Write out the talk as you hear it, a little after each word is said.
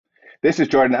This is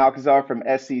Jordan Alcazar from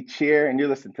SC Cheer, and you're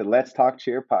listening to Let's Talk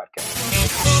Cheer podcast.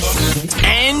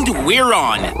 And we're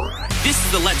on. This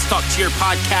is the Let's Talk Cheer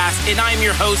podcast, and I'm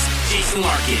your host, Jason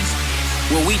Larkins,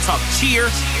 where we talk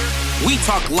cheer, we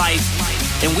talk life,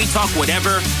 and we talk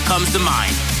whatever comes to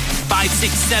mind. 5,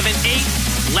 6, 7,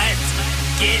 8, let's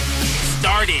get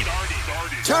started.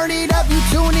 Turn it up, you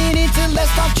tuning into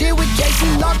Let's Talk Cheer with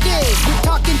Jason Larkins. We're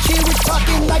talking cheer, we're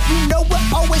talking like you know we're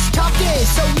always talking.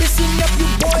 So listen up, you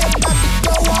boy, I'm about to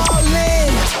go all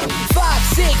in. 5,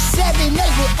 6, 7, 8,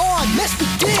 we're on, let's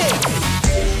begin.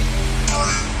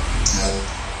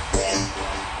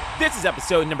 This is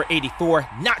episode number 84.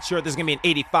 Not sure if there's going to be an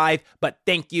 85, but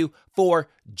thank you for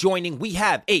joining. We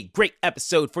have a great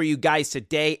episode for you guys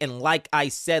today. And like I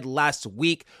said last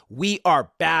week, we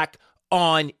are back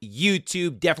on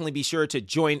YouTube. Definitely be sure to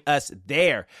join us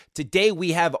there. Today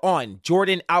we have on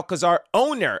Jordan Alcazar,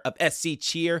 owner of SC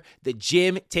Cheer, the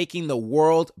gym taking the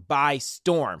world by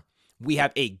storm. We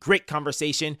have a great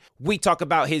conversation. We talk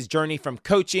about his journey from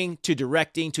coaching to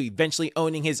directing to eventually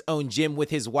owning his own gym with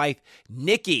his wife,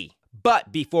 Nikki.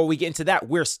 But before we get into that,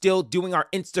 we're still doing our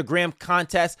Instagram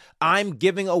contest. I'm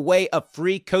giving away a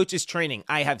free coaches training.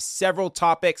 I have several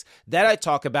topics that I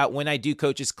talk about when I do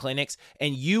coaches clinics,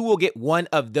 and you will get one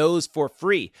of those for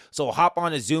free. So hop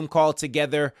on a Zoom call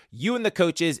together, you and the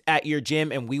coaches at your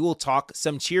gym, and we will talk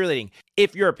some cheerleading.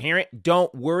 If you're a parent,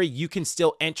 don't worry. You can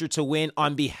still enter to win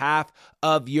on behalf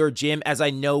of your gym, as I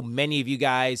know many of you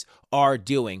guys are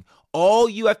doing. All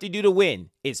you have to do to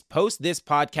win is post this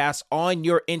podcast on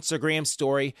your Instagram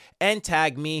story and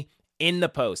tag me in the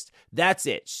post. That's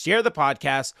it. Share the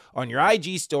podcast on your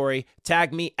IG story,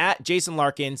 tag me at Jason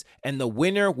Larkins, and the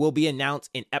winner will be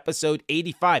announced in episode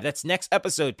 85. That's next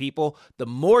episode, people. The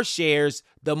more shares,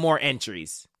 the more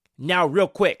entries. Now, real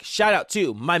quick, shout out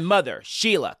to my mother,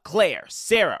 Sheila, Claire,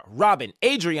 Sarah, Robin,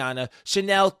 Adriana,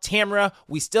 Chanel, Tamara.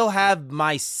 We still have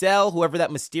Mycel, whoever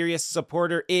that mysterious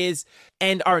supporter is,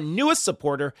 and our newest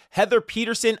supporter, Heather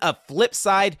Peterson of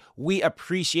Flipside. We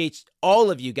appreciate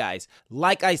all of you guys.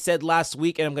 Like I said last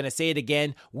week, and I'm going to say it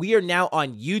again, we are now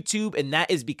on YouTube, and that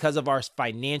is because of our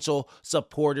financial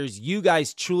supporters. You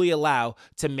guys truly allow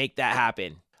to make that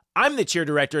happen. I'm the cheer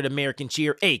director at American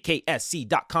Cheer,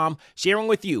 AKSC.com, sharing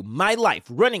with you my life,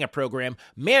 running a program,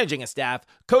 managing a staff,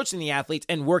 coaching the athletes,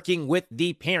 and working with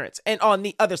the parents. And on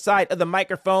the other side of the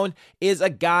microphone is a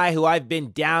guy who I've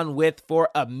been down with for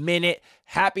a minute.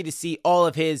 Happy to see all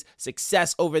of his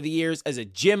success over the years as a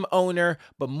gym owner,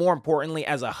 but more importantly,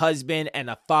 as a husband and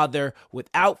a father.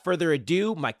 Without further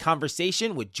ado, my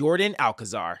conversation with Jordan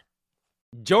Alcazar.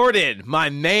 Jordan, my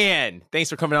man, thanks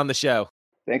for coming on the show.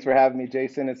 Thanks for having me,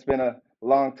 Jason. It's been a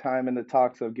long time in the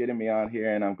talks of getting me on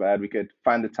here, and I'm glad we could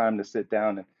find the time to sit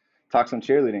down and talk some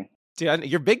cheerleading. Dude,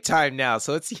 you're big time now,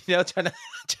 so it's trying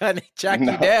to track you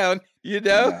down.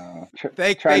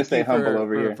 Thank to stay you humble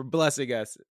over here for blessing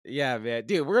us. Yeah, man,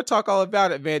 dude, we're gonna talk all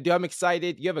about it, man. Dude, I'm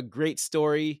excited. You have a great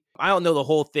story. I don't know the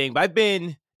whole thing, but I've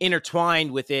been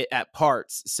intertwined with it at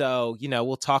parts. So,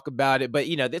 we'll talk about it. But,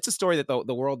 it's a story that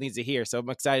the world needs to hear. So I'm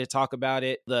excited to talk about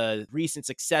it. The recent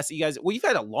success you guys, you've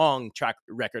had a long track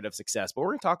record of success, but we're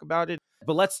going to talk about it.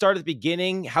 But let's start at the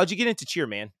beginning. How'd you get into cheer,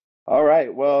 man? All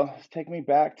right. Well, take me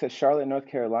back to Charlotte, North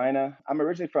Carolina. I'm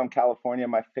originally from California.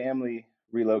 My family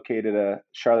relocated to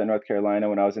Charlotte, North Carolina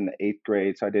when I was in the 8th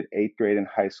grade. So I did 8th grade in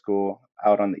high school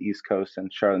out on the East Coast in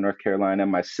Charlotte, North Carolina.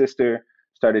 My sister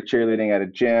started cheerleading at a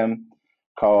gym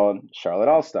called Charlotte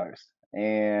All-Stars,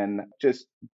 and just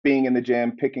being in the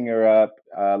gym, picking her up.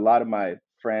 A lot of my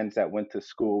friends that went to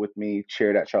school with me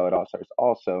cheered at Charlotte All-Stars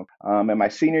also. In my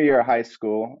senior year of high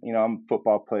school, I'm a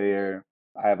football player.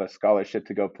 I have a scholarship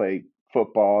to go play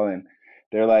football, and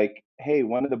they're like, hey,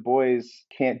 one of the boys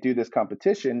can't do this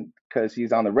competition because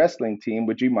he's on the wrestling team.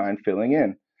 Would you mind filling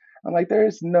in? I'm like,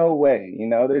 there's no way,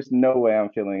 there's no way I'm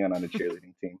filling in on a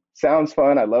cheerleading team. Sounds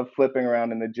fun. I love flipping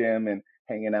around in the gym and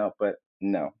hanging out, but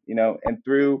no, and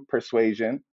through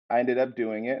persuasion, I ended up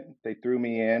doing it. They threw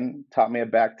me in, taught me a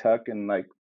back tuck in like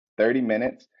 30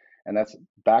 minutes, and that's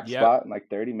back spot in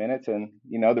like 30 minutes. And,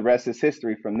 the rest is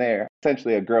history from there.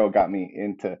 Essentially, a girl got me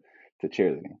into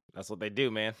cheerleading. That's what they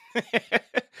do, man.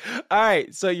 All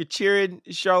right. So you're cheering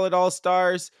Charlotte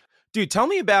All-Stars. Dude, tell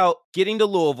me about getting to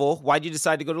Louisville. Why'd you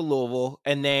decide to go to Louisville,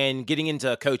 and then getting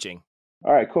into coaching?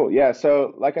 All right, cool. Yeah.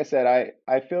 So like I said,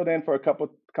 I filled in for a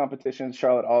couple competitions,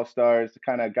 Charlotte All-Stars,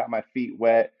 kind of got my feet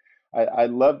wet. I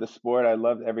loved the sport. I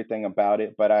loved everything about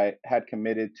it, but I had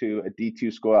committed to a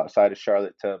D2 school outside of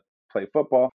Charlotte to play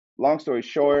football. Long story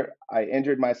short, I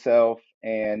injured myself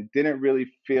and didn't really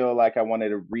feel like I wanted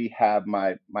to rehab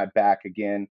my back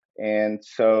again. And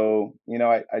so,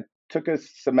 I took a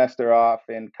semester off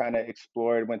and kind of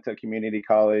explored, went to community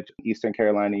college, Eastern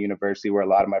Carolina University, where a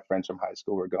lot of my friends from high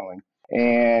school were going.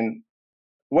 And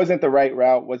wasn't the right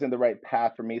route, wasn't the right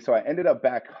path for me. So I ended up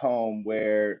back home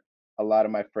where a lot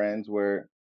of my friends were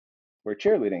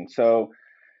cheerleading. So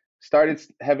started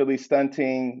heavily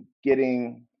stunting,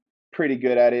 getting pretty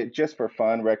good at it just for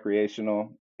fun,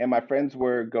 recreational. And my friends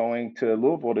were going to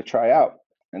Louisville to try out.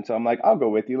 And so I'm like, I'll go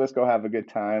with you. Let's go have a good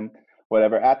time,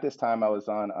 whatever. At this time, I was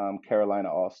on Carolina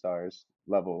All Stars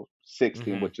level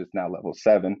 16, Mm-hmm. which is now level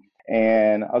 7.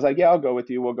 And I was like, yeah, I'll go with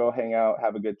you. We'll go hang out,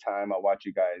 have a good time. I'll watch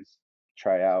you guys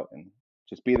try out and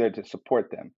just be there to support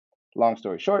them. Long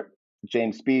story short,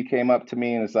 James Speed came up to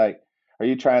me and was like, are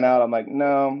you trying out? I'm like,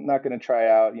 no, I'm not going to try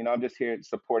out. I'm just here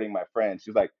supporting my friends.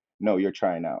 She's like, no, you're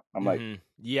trying out. I'm like, Mm-hmm.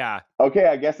 Yeah. okay,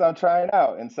 I guess I'm trying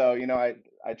out. And so,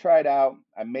 I tried out,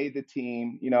 I made the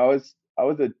team. I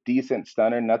was a decent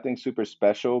stunner, nothing super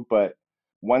special, but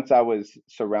once I was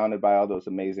surrounded by all those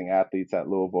amazing athletes at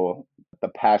Louisville, the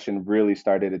passion really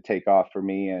started to take off for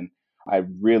me. And I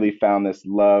really found this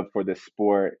love for the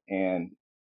sport. And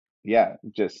yeah,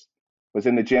 just was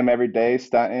in the gym every day,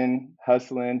 stunting,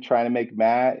 hustling, trying to make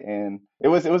mat, and it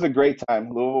was a great time.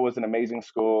 Louisville was an amazing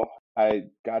school. I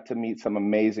got to meet some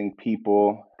amazing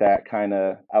people that kind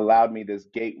of allowed me this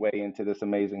gateway into this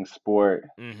amazing sport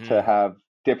Mm-hmm. to have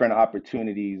different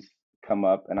opportunities come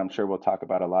up, and I'm sure we'll talk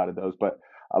about a lot of those, but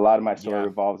a lot of my story Yeah.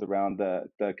 revolves around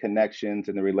the connections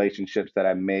and the relationships that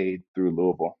I made through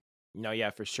Louisville. No, yeah,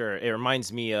 for sure. It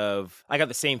reminds me of, I got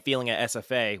the same feeling at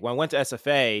SFA. When I went to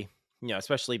SFA,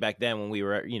 especially back then when we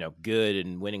were, good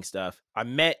and winning stuff,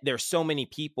 there's so many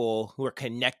people who are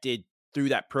connected through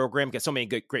that program because so many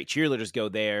good, great cheerleaders go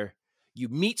there. You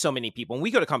meet so many people. When we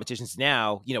go to competitions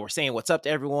now, we're saying what's up to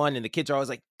everyone. And the kids are always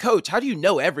like, Coach, how do you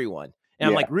know everyone? And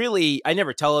I'm Yeah. like, really, I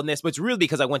never tell them this, but it's really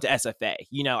because I went to SFA.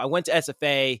 I went to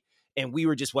SFA and we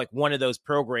were just like one of those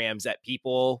programs that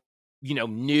people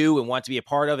knew and want to be a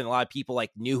part of. And a lot of people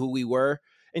like knew who we were.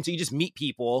 And so you just meet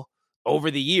people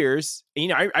over the years.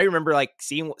 And, I remember like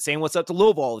saying what's up to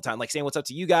Louisville all the time, like saying what's up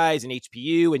to you guys and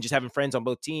HPU and just having friends on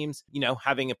both teams,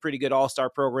 having a pretty good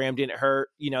all-star program didn't hurt,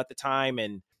 at the time.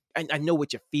 And I know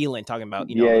what you're feeling talking about,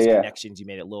 Yeah, those yeah. connections you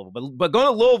made at Louisville, but going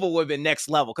to Louisville would have been next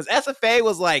level because SFA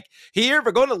was like here,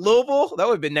 but going to Louisville, that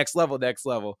would have been next level.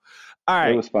 All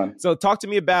right. It was fun. So talk to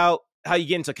me about how you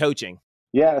get into coaching.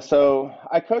 Yeah, so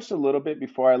I coached a little bit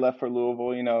before I left for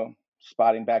Louisville,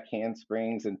 spotting back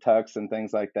handsprings and tucks and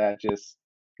things like that, just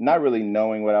not really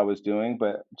knowing what I was doing,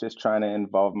 but just trying to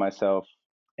involve myself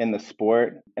in the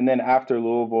sport. And then after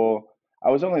Louisville,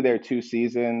 I was only there 2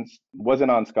 seasons,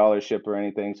 wasn't on scholarship or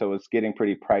anything, so it was getting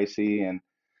pretty pricey. And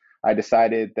I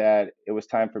decided that it was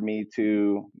time for me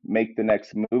to make the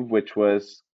next move, which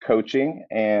was coaching.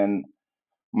 And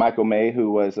Michael May,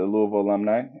 who was a Louisville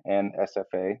alumni and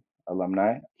SFA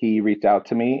alumni, he reached out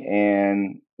to me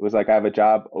and was like, I have a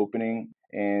job opening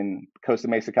in Costa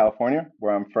Mesa, California,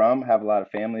 where I'm from, have a lot of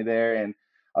family there. And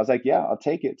I was like, yeah, I'll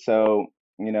take it. So,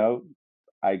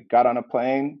 I got on a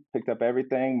plane, picked up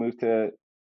everything, moved to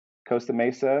Costa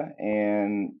Mesa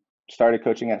and started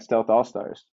coaching at Stealth All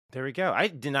Stars. There we go. I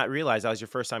did not realize that was your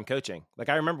first time coaching. Like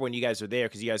I remember when you guys were there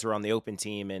because you guys were on the open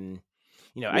team and,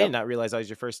 I did not realize that was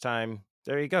your first time.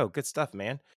 There you go. Good stuff,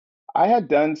 man. I had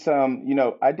done some,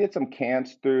 I did some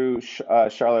camps through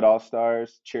Charlotte All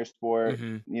Stars, Cheer Sport,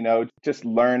 Mm-hmm. Just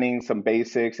learning some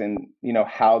basics and,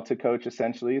 how to coach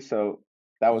essentially. So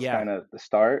that was kind of the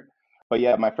start. But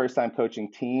yeah, my first time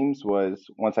coaching teams was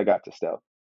once I got to Stealth.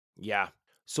 Yeah.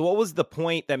 So what was the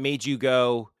point that made you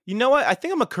go, you know what? I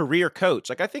think I'm a career coach.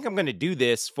 Like, I think I'm going to do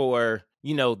this for,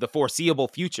 the foreseeable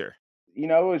future. It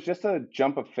was just a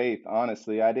jump of faith,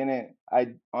 honestly. I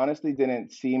honestly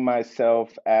didn't see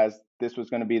myself as this was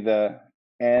going to be the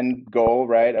end goal,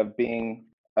 right? Of being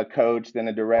a coach, then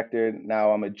a director.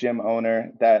 Now I'm a gym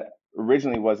owner. That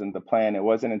originally wasn't the plan. It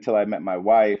wasn't until I met my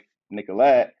wife,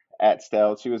 Nicolette, at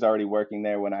Stealth. She was already working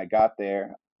there when I got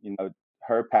there.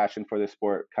 Her passion for the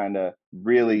sport kind of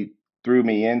really threw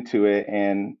me into it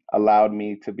and allowed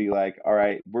me to be like, all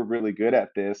right, we're really good at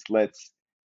this. Let's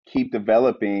keep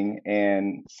developing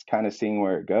and kind of seeing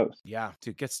where it goes. Yeah,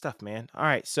 dude, good stuff, man. All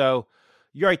right. So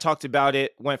you already talked about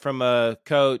it, went from a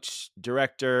coach,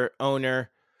 director, owner.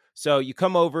 So you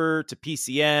come over to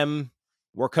PCM,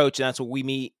 we're coaching. That's what we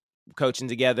meet, coaching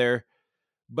together.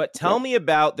 But tell me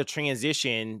about the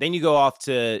transition. Then you go off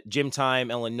to Gym Time,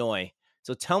 Illinois.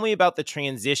 So tell me about the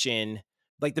transition,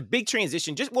 like the big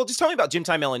transition. Just tell me about Gym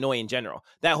Time, Illinois in general,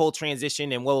 that whole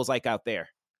transition and what it was like out there.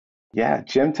 Yeah,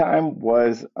 Gym Time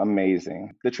was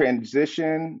amazing. The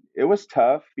transition, it was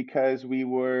tough because we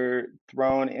were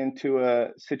thrown into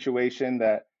a situation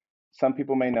that some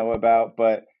people may know about,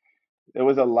 but there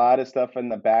was a lot of stuff in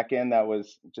the back end that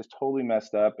was just totally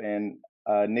messed up. And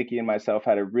Nikki and myself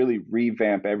had to really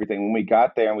revamp everything. When we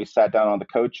got there and we sat down on the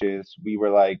coaches, we were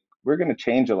like, we're going to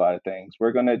change a lot of things.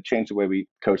 We're going to change the way we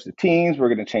coach the teams.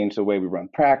 We're going to change the way we run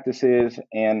practices.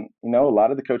 And, a lot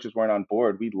of the coaches weren't on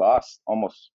board. We lost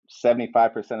almost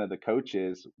 75% of the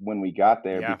coaches when we got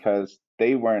there because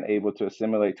they weren't able to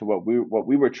assimilate to what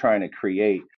we were trying to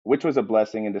create, which was a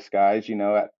blessing in disguise.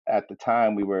 At the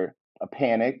time we were a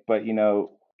panic, but,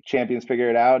 champions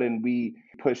figure it out and we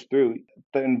push through.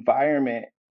 The environment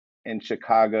in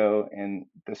Chicago and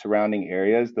the surrounding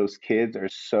areas, those kids are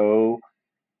so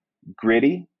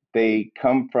gritty. They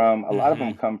come from, a lot of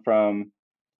them come from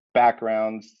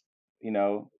backgrounds,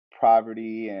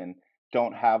 poverty and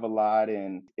don't have a lot.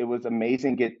 And it was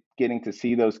amazing getting to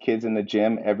see those kids in the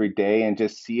gym every day and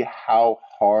just see how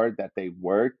hard that they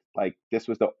worked. Like this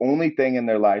was the only thing in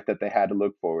their life that they had to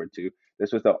look forward to.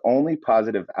 This was the only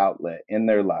positive outlet in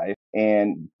their life.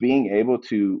 And being able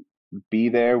to be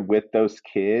there with those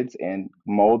kids and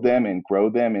mold them and grow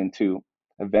them into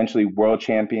eventually world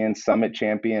champion, summit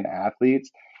champion athletes,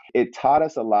 it taught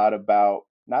us a lot about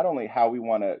not only how we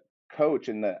want to coach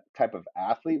and the type of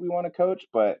athlete we want to coach,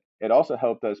 but it also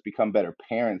helped us become better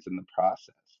parents in the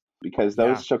process. Because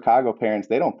those Chicago parents,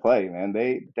 they don't play, man.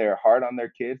 They're hard on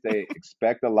their kids. They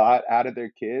expect a lot out of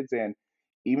their kids. And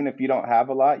even if you don't have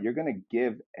a lot, you're going to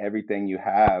give everything you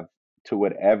have to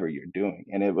whatever you're doing.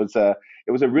 And it was a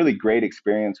really great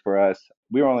experience for us.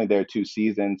 We were only there 2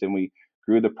 seasons and we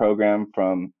grew the program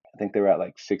from, I think they were at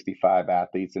like 65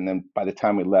 athletes. And then by the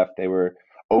time we left, they were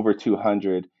over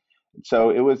 200.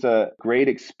 So it was a great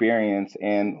experience.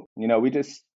 And,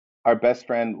 our best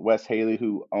friend, Wes Haley,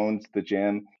 who owns the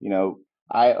gym,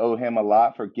 I owe him a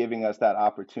lot for giving us that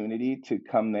opportunity to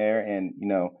come there and,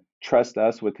 trust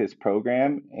us with his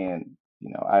program. And,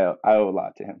 I owe a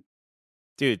lot to him.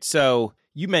 Dude, so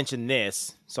you mentioned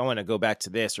this, so I want to go back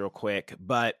to this real quick.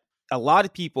 But a lot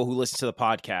of people who listen to the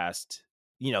podcast,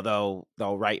 they'll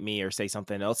write me or say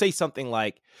something. They'll say something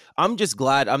like, I'm just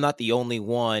glad I'm not the only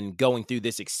one going through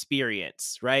this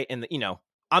experience, right? And,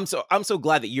 I'm so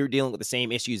glad that you're dealing with the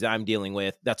same issues that I'm dealing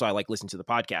with. That's why I like listening to the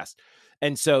podcast.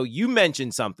 And so you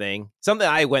mentioned something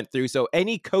I went through. So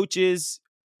any coaches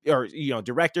or,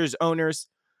 directors, owners,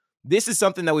 this is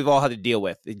something that we've all had to deal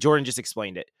with. Jordan just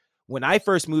explained it. When I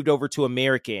first moved over to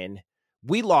American,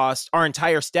 we lost our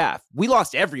entire staff. We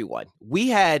lost everyone. We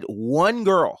had one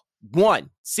girl,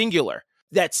 singular,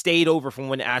 that stayed over from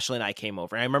when Ashley and I came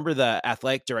over. And I remember the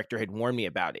athletic director had warned me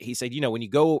about it. He said, when you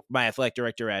go, my athletic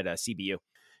director at CBU,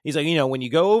 he's like, when you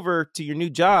go over to your new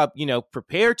job,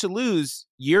 prepare to lose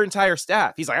your entire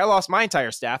staff. He's like, I lost my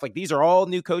entire staff. Like, these are all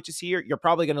new coaches here. You're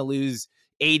probably going to lose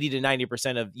 80 to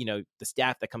 90% of, the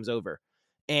staff that comes over.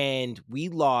 And we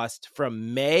lost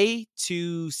from May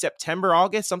to September,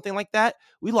 August, something like that.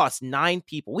 We lost 9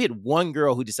 people. We had one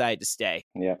girl who decided to stay.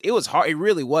 Yeah. It was hard. It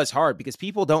really was hard because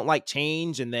people don't like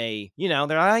change and they, they're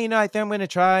like, I think I'm going to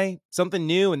try something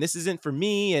new and this isn't for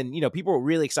me. And, people were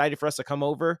really excited for us to come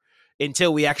over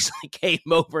until we actually came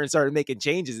over and started making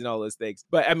changes and all those things.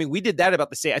 But I mean, we did that about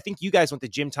the same. I think you guys went to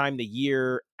Gym Time the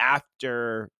year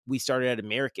after we started at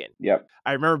American. Yep.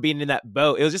 I remember being in that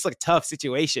boat. It was just like a tough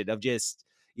situation of just,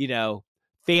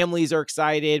 families are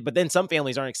excited, but then some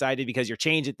families aren't excited because you're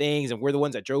changing things and we're the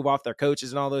ones that drove off their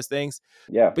coaches and all those things.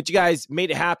 Yeah. But you guys made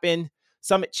it happen.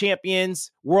 Summit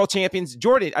champions, world champions.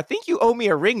 Jordan, I think you owe me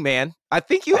a ring, man. I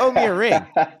think you owe me a ring.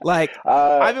 Like,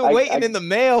 I've been waiting in the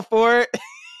mail for it.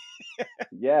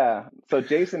 Yeah. So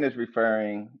Jason is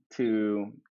referring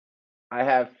to, I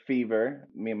have Fever.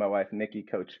 Me and my wife, Nikki,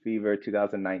 coach Fever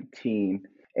 2019.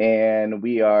 And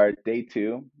we are day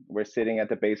 2. We're sitting at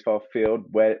the baseball field,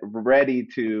 ready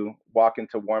to walk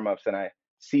into warm-ups. And I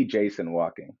see Jason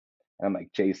walking. And I'm like,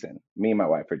 Jason, me and my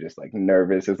wife are just like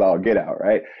nervous as all get out,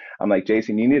 right? I'm like,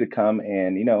 Jason, you need to come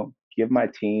and, give my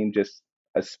team just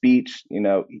a speech.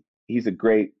 He's a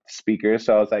great speaker.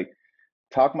 So I was like,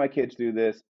 talk my kids through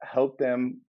this, help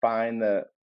them find the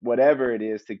whatever it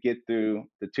is to get through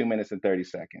the 2 minutes and 30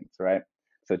 seconds, right?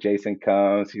 So Jason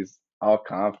comes, he's all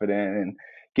confident and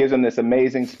gives them this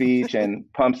amazing speech and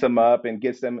pumps them up and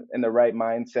gets them in the right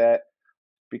mindset.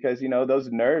 Because, those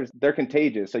nerves, they're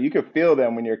contagious. So you can feel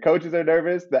them when your coaches are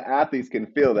nervous, the athletes can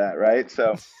feel that, right?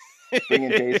 So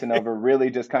bringing Jason over really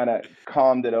just kind of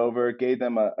calmed it over, gave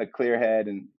them a clear head,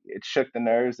 and it shook the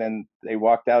nerves. And they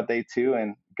walked out day 2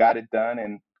 and got it done.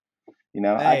 And, hey,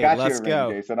 I got you a ring,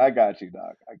 go. Jason. I got you,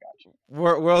 dog. I got you.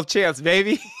 World champs,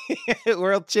 baby.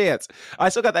 World champs. I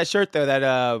still got that shirt, though,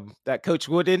 that Coach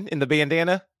Wooden in the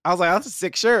bandana. I was like, that's a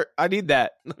sick shirt. I need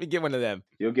that. Let me get one of them.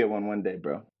 You'll get one day,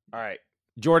 bro. All right.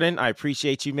 Jordan, I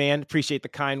appreciate you, man. Appreciate the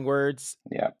kind words.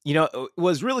 Yeah. You know, it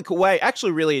was really cool. What I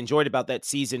actually really enjoyed about that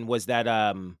season was that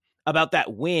about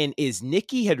that win is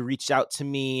Nikki had reached out to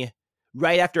me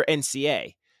right after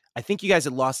NCA. I think you guys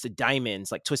had lost to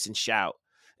Diamonds, like Twist and Shout.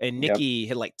 And Nikki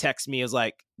had like texted me. It was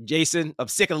like, Jason, I'm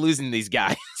sick of losing these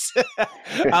guys. I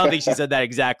don't think she said that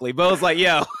exactly, but I was like,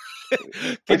 yo,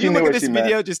 can you look at this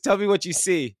video? Just tell me what you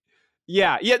see.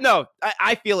 Yeah. No,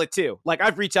 I feel it too. Like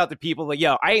I've reached out to people like,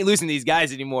 yo, I ain't losing these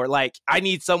guys anymore. Like I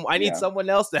need someone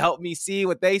else to help me see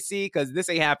what they see, because this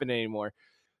ain't happening anymore.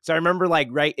 So I remember like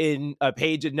writing a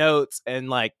page of notes and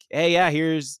like, hey, yeah,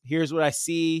 here's what I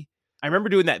see. I remember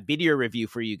doing that video review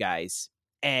for you guys.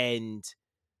 And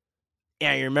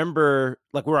I remember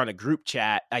like we're on a group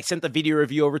chat. I sent the video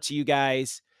review over to you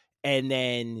guys. And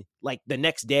then like the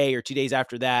next day or 2 days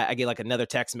after that, I get like another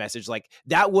text message. Like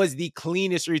that was the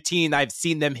cleanest routine I've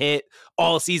seen them hit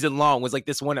all season long, was like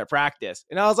this one at practice.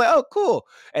 And I was like, oh, cool.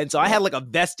 And so I had like a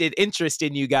vested interest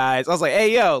in you guys. I was like,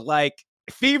 hey, yo, like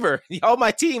Fever, y'all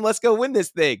my team. Let's go win this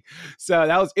thing.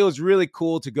 So it was really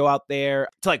cool to go out there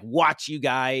to like watch you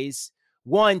guys.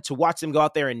 One, to watch them go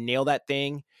out there and nail that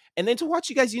thing. And then to watch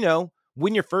you guys, you know,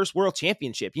 win your first world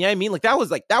championship. You know what I mean? Like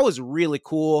that was really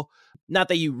cool. Not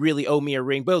that you really owe me a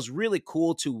ring, but it was really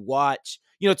cool to watch.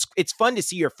 You know, it's fun to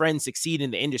see your friends succeed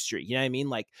in the industry. You know what I mean?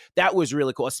 Like that was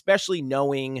really cool, especially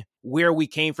knowing where we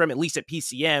came from, at least at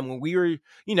PCM, when we were,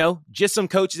 you know, just some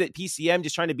coaches at PCM,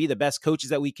 just trying to be the best coaches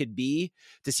that we could be,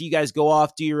 to see you guys go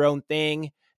off, do your own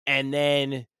thing. And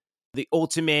then the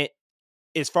ultimate,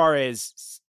 as far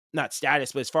as not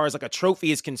status, but as far as like a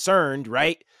trophy is concerned,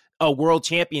 right? A world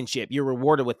championship, you're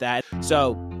rewarded with that.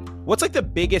 So what's like the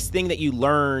biggest thing that you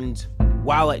learned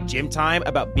while at Gym Time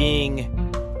about being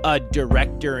a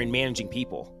director and managing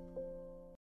people?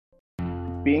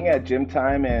 Being at Gym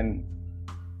Time and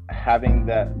having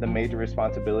the major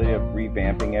responsibility of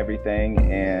revamping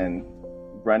everything and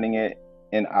running it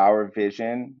in our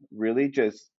vision really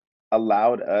just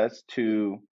allowed us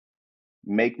to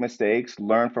make mistakes,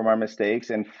 learn from our mistakes,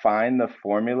 and find the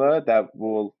formula that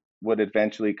would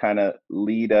eventually kind of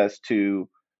lead us to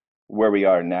where we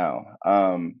are now.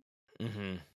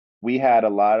 We had a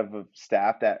lot of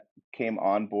staff that came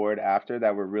on board after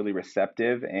that were really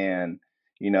receptive and,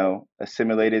 you know,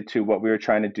 assimilated to what we were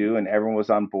trying to do, and everyone was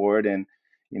on board, and,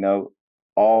 you know,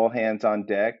 all hands on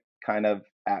deck kind of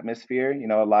atmosphere. You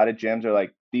know, a lot of gyms are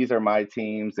like, these are my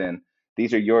teams and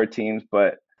these are your teams,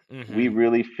 but we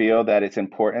really feel that it's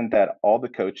important that all the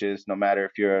coaches, no matter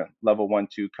if you're a level 1,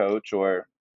 2 coach or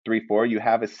 3, 4, you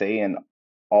have a say in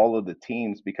all of the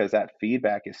teams, because that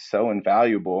feedback is so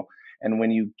invaluable. And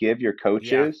when you give your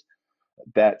coaches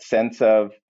that sense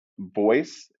of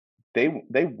voice, they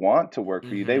want to work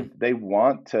for you. They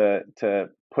want to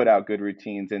put out good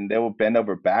routines, and they will bend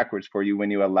over backwards for you when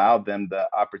you allow them the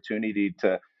opportunity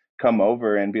to come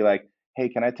over and be like, hey,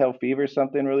 can I tell Fever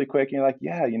something really quick? And you're like,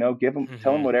 yeah, you know,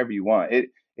 tell them whatever you want. It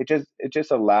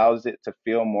just allows it to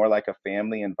feel more like a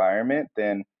family environment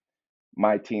than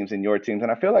my teams and your teams.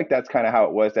 And I feel like that's kind of how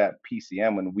it was at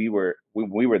PCM when we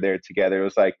were there together. It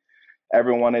was like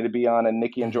everyone wanted to be on a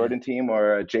Nikki and Jordan team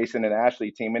or a Jason and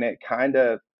Ashley team, and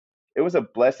it was a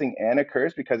blessing and a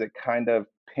curse, because it kind of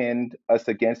pinned us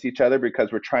against each other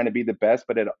because we're trying to be the best,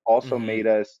 but it also made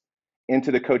us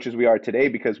into the coaches we are today,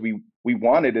 because we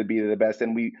wanted to be the best,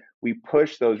 and we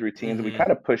pushed those routines and we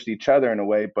kind of pushed each other in a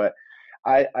way. But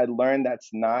I learned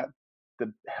that's not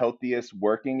the healthiest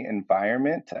working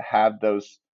environment, to have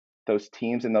those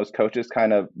teams and those coaches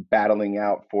kind of battling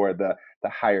out for the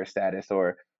higher status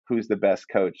or who's the best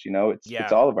coach. You know,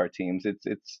 it's all of our teams.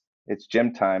 It's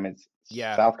Gym Time. It's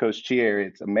South Coast Cheer.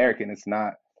 It's American. It's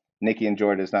not Nikki and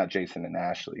Jordan. It's not Jason and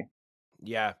Ashley.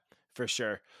 Yeah, for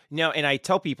sure. No, and I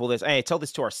tell people this, I tell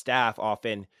this to our staff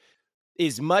often,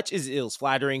 as much as it was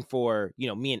flattering for, you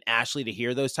know, me and Ashley to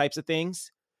hear those types of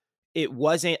things,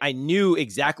 I knew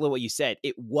exactly what you said.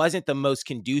 It wasn't the most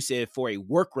conducive for a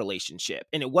work relationship,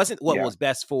 and it wasn't what was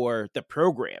best for the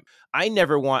program. I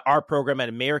never want our program at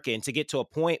American to get to a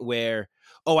point where,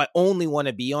 oh, I only want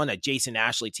to be on a Jason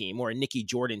Ashley team or a Nikki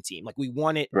Jordan team. Like we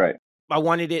want it, right. I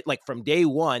wanted it like from day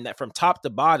one, that from top to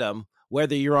bottom,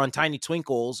 whether you're on Tiny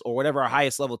Twinkles or whatever our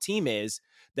highest level team is,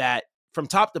 that from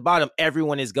top to bottom,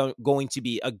 everyone is going to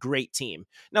be a great team.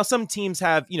 Now, some teams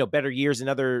have, you know, better years than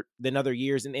other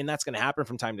years, and that's going to happen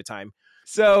from time to time.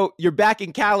 So you're back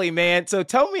in Cali, man. So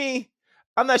tell me,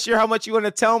 I'm not sure how much you want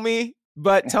to tell me,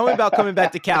 but tell me about coming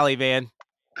back to Cali, man.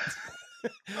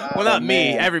 Well, not me,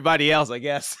 everybody else, I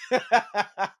guess.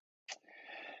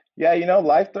 Yeah, you know,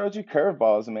 life throws you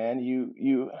curveballs, man.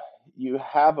 You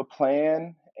have a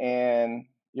plan, and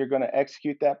you're going to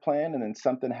execute that plan, and then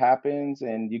something happens,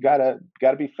 and you gotta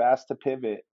be fast to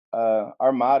pivot.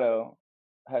 Our motto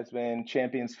has been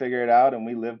champions figure it out, and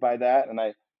we live by that. And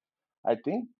I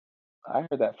think I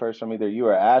heard that first from either you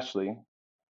or Ashley,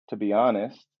 to be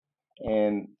honest.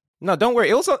 And No, don't worry.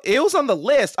 It was on the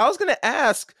list. I was gonna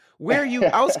ask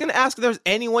I was gonna ask if there was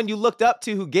anyone you looked up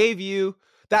to who gave you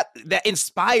that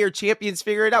inspired champions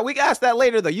figure it out. We can ask that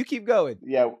later though. You keep going.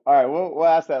 yeah, all right, we'll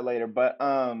ask that later. But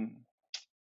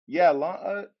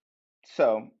yeah,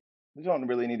 so we don't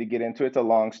really need to get into it. It's a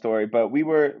long story, but we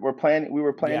were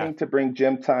planning to bring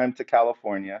Gym Time to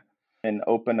California and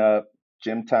open up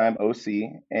Gym Time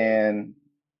OC, and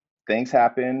things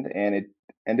happened, and it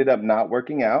ended up not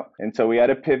working out, and so we had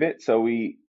to pivot. So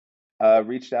we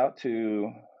reached out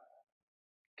to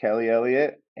Kelly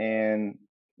Elliott, and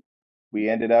we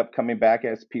ended up coming back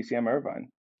as PCM Irvine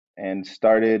and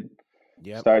started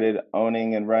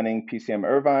owning and running PCM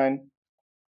Irvine,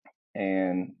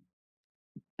 and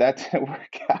that didn't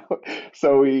work out.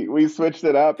 So we switched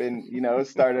it up and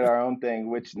started our own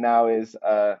thing, which now is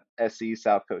SC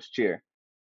South Coast Cheer.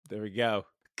 There we go.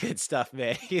 Good stuff,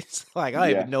 man. It's like,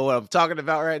 I don't even know what I'm talking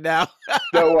about right now.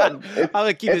 So, I'm going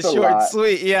to keep it short and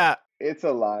sweet. Yeah. It's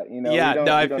a lot. Yeah,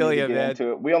 I feel you, man.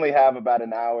 Into it. We only have about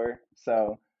an hour,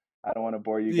 so I don't want to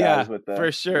bore you guys with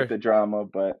the drama,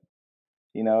 but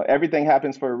everything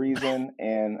happens for a reason.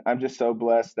 And I'm just so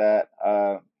blessed that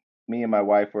me and my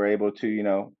wife were able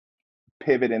to,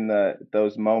 pivot in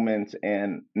those moments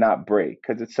and not break,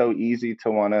 because it's so easy to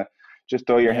want to just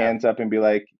throw your hands up and be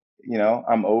like,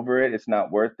 I'm over it. It's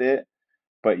not worth it.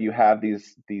 But you have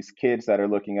these kids that are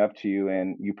looking up to you,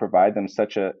 and you provide them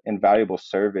such a invaluable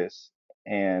service.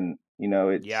 And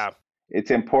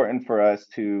it's important for us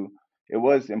to. It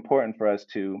was important for us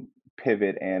to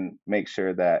pivot and make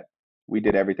sure that we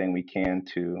did everything we can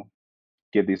to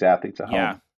give these athletes a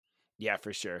home. Yeah,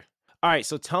 for sure. All right,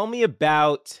 so tell me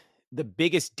about the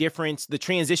biggest difference, the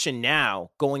transition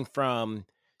now, going from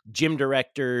gym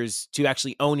directors to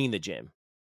actually owning the gym.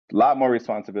 A lot more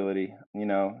responsibility.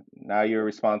 Now you're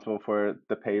responsible for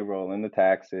the payroll and the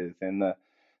taxes and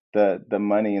the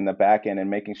money in the back end, and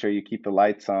making sure you keep the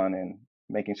lights on, and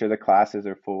making sure the classes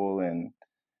are full, and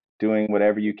doing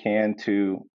whatever you can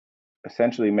to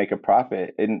essentially make a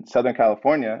profit. In Southern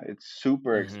California, it's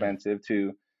super expensive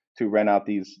to rent out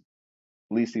these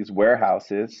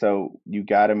warehouses. So you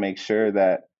got to make sure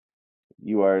that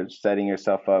you are setting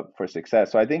yourself up for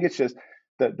success. So I think it's just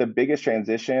the biggest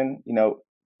transition.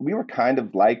 We were kind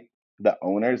of like the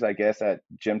owners, I guess, at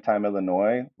Gym Time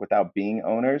Illinois without being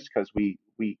owners, because we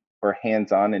were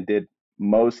hands-on and did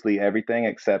mostly everything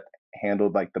except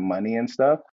handled like the money and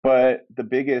stuff. But the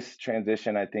biggest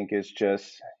transition, I think, is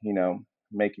just,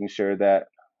 making sure that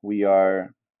we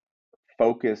are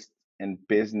focused and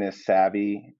business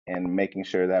savvy, and making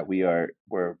sure that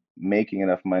we're making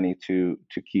enough money to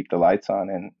keep the lights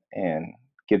on and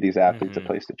give these athletes a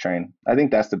place to train. I think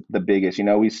that's the biggest.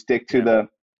 We stick to the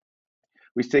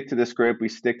script, we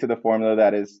stick to the formula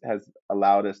that has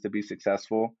allowed us to be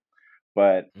successful,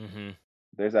 but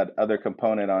there's that other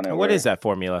component on it. What is that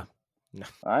formula? No.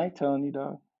 I ain't telling you,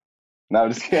 dog. No,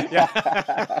 I'm just kidding.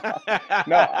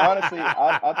 No, honestly,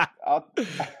 I'll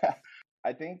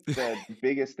I think the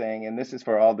biggest thing, and this is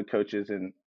for all the coaches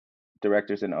and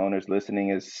directors and owners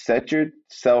listening, is set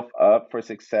yourself up for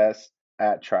success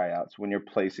at tryouts when you're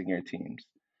placing your teams.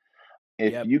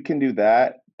 If you can do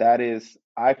that,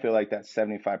 I feel like that's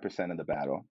 75% of the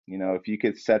battle. If you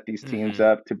could set these teams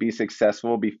up to be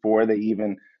successful before they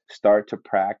even start to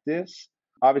practice.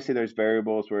 Obviously, there's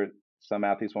variables where some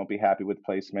athletes won't be happy with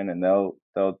placement, and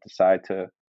they'll decide to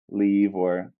leave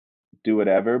or do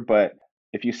whatever. But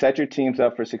if you set your teams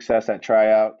up for success at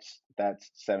tryouts, that's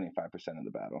 75% of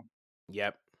the battle.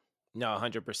 Yep. No,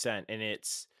 100%. And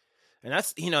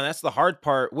that's the hard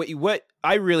part. What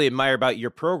I really admire about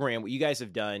your program, what you guys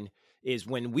have done, is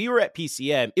when we were at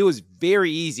PCM, it was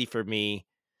very easy for me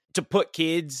to put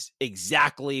kids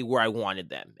exactly where I wanted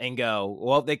them and go,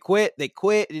 well, if they quit.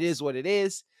 It is what it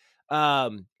is.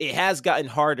 It has gotten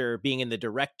harder being in the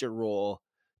director role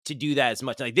to do that as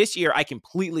much. Like this year, I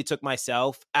completely took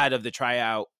myself out of the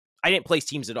tryout. I didn't place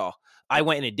teams at all. I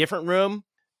went in a different room,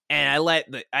 and I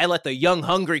let the young,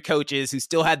 hungry coaches who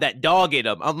still had that dog in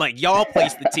them. I'm like, y'all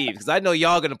place the teams, because I know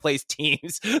y'all gonna place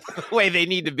teams the way they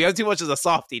need to be. I'm too much as a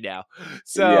softie now.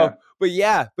 So, but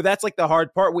that's like the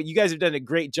hard part. What you guys have done a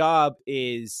great job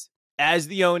is, as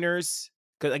the owners,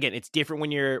 because again, it's different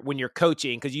when you're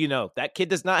coaching, because that kid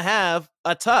does not have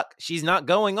a tuck. She's not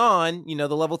going on, the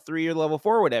level 3 or level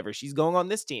 4 or whatever. She's going on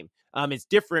this team. It's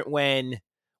different when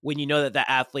you know that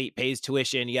athlete pays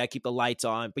tuition. You got to keep the lights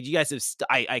on. But you guys have,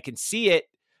 I can see it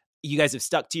you guys have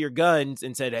stuck to your guns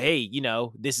and said, hey,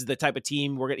 this is the type of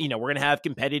team we're going to have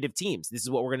competitive teams. This is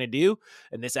what we're going to do.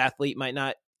 And this athlete might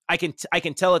not, I can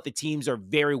tell that the teams are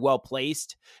very well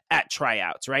placed at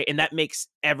tryouts, right? And that makes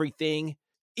everything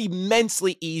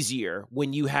immensely easier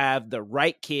when you have the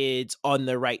right kids on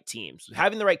the right teams.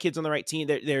 Having the right kids on the right team,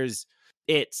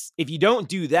 if you don't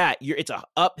do that, it's a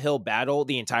uphill battle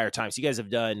the entire time. So you guys have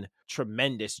done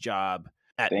tremendous job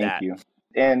at that. Thank you.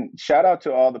 And shout out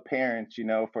to all the parents,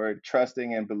 for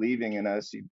trusting and believing in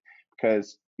us,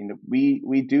 because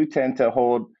we do tend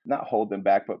to not hold them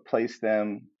back, but place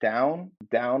them down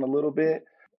a little bit,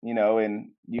 and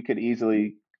you could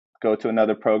easily go to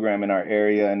another program in our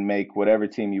area and make whatever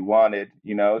team you wanted,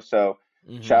 so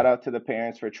shout out to the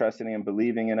parents for trusting and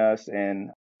believing in us and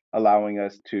allowing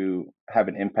us to have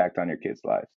an impact on your kids'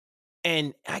 lives.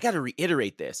 And I got to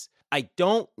reiterate this. I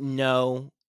don't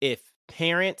know if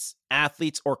parents,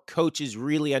 athletes, or coaches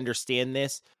really understand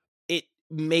this. It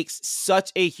makes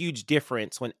such a huge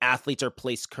difference when athletes are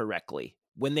placed correctly.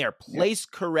 When they are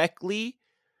placed correctly,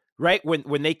 right? When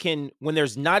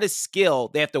there's not a skill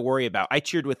they have to worry about. I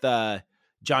cheered with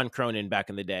John Cronin back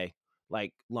in the day,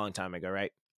 like long time ago,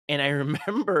 right? And I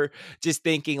remember just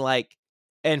thinking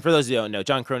and for those who don't know,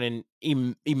 John Cronin,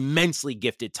 immensely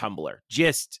gifted tumbler,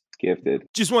 just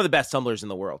one of the best tumblers in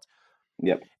the world.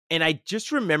 Yep. And I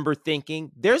just remember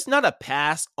thinking, there's not a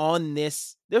pass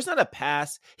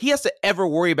he has to ever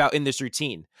worry about in this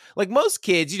routine. Like most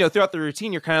kids, throughout the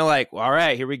routine, you're kind of like, well, all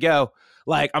right, here we go.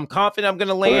 Like, I'm confident I'm going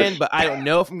to land, but I don't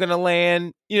know if I'm going to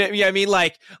land. You know what I mean?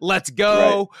 Like, let's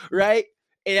go, right?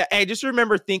 And I just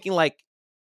remember thinking,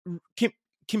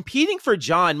 competing for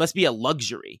John must be a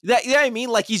luxury. You know what I mean?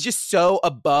 Like, he's just so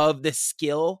above the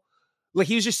skill. Like,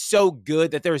 he was just so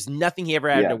good that there was nothing he ever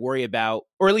had to worry about,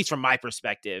 or at least from my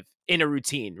perspective, in a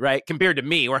routine, right? Compared to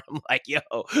me, where I'm like, yo,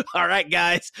 all right,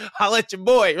 guys, I'll let your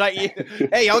boy, right?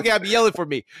 Hey, y'all gotta be yelling for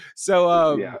me.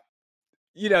 So,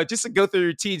 just to go through the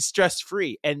routine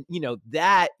stress-free. And,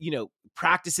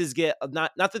 practices get,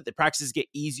 not that the practices get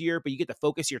easier, but you get to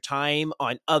focus your time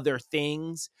on other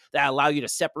things that allow you to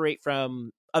separate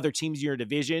from other teams in your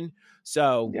division.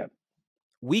 So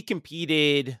we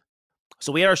competed.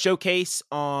 So we had our showcase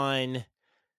on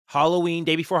Halloween,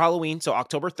 day before Halloween. So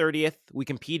October 30th, we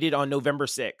competed on November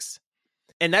 6th.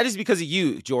 And that is because of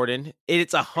you, Jordan.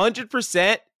 It's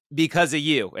 100% because of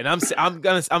you. And I'm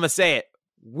gonna say it.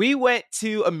 We went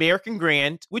to American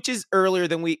Grand, which is earlier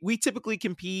than we typically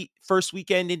compete. First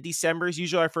weekend in December is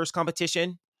usually our first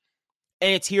competition.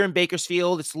 And it's here in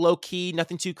Bakersfield. It's low key,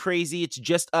 nothing too crazy. It's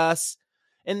just us.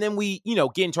 And then we,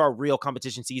 get into our real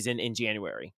competition season in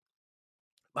January.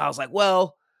 I was like,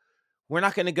 well, we're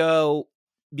not going to go,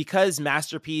 because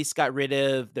Masterpiece got rid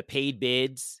of the paid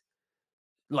bids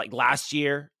like last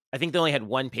year. I think they only had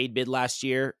one paid bid last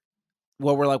year.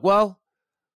 Well, we're like, well,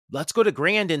 let's go to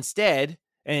Grand instead.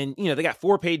 And, they got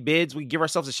 4 paid bids. We give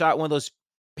ourselves a shot at one of those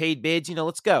paid bids,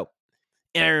 let's go.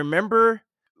 And I remember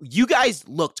you guys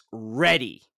looked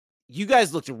ready. You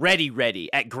guys looked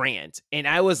ready at Grand. And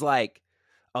I was like,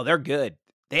 oh, they're good.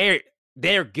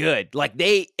 They're good.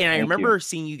 I remember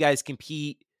seeing you guys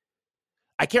compete.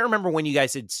 I can't remember when you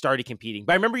guys had started competing,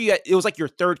 but I remember it was like your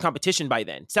third competition by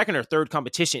then, second or third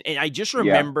competition. And I just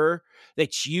remember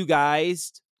that you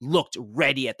guys looked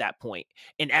ready at that point.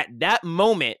 And at that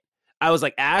moment, I was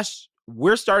like, Ash,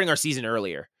 we're starting our season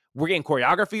earlier. We're getting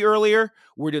choreography earlier.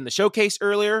 We're doing the showcase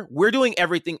earlier. We're doing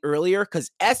everything earlier because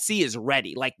SC is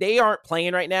ready. Like, they aren't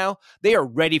playing right now. They are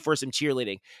ready for some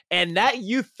cheerleading. And that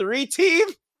U3 team,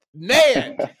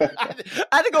 man, I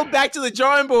had to go back to the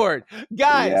drawing board.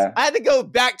 Guys, I had to go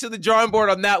back to the drawing board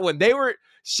on that one. They were,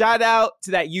 shout out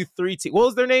to that U3 team. What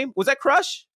was their name? Was that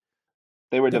Crush?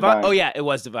 They were Divine. Oh, yeah, it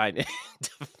was Divine.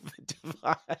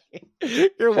 Divine.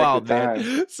 You're wild,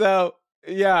 man. So,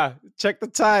 yeah, check the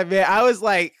time, man. I was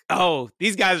like, oh,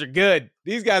 these guys are good.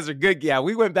 These guys are good. Yeah,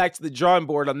 we went back to the drawing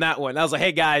board on that one. I was like,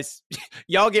 hey, guys,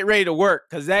 y'all get ready to work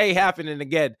because that ain't happening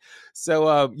again.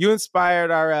 So you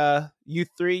inspired our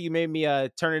U3. You made me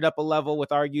turn it up a level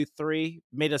with our U3.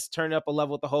 Made us turn it up a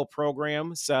level with the whole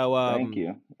program. So thank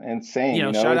you. And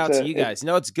same, shout out to you guys.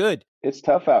 It's good. It's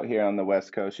tough out here on the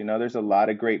West Coast. There's a lot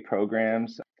of great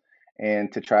programs.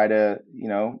 And to try to,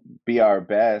 be our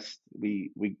best,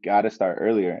 we got to start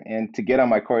earlier. And to get on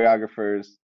my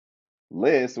choreographer's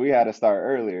list, we had to start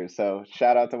earlier. So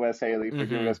shout out to Wes Haley for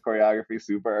giving us choreography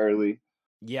super early.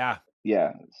 Yeah.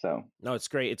 Yeah. So no, it's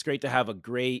great. It's great to have a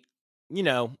great,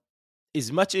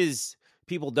 as much as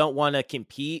people don't want to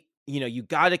compete, you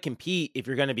got to compete if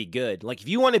you're going to be good. Like, if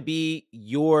you want to be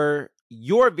your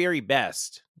very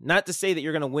best, not to say that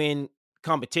you're going to win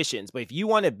competitions, but if you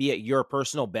want to be at your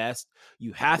personal best,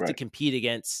 you have to compete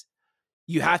against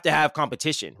you have to have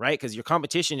competition, right? Because your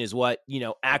competition is what,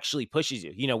 actually pushes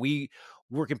you.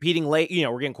 We're competing late,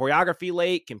 we're getting choreography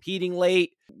late, competing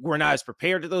late. We're not as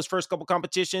prepared to those first couple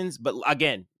competitions. But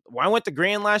again, when I went to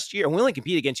Grand last year, and we only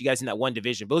competed against you guys in that one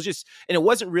division, but it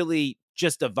wasn't really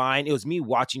just Divine. It was me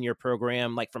watching your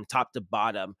program like from top to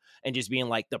bottom and just being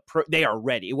like, they are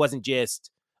ready. It wasn't just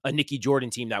a Nikki Jordan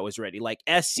team that was ready. Like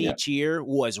SC Cheer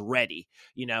was ready,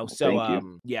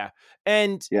 so yeah.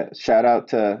 And shout out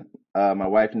to my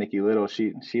wife, Nikki Little.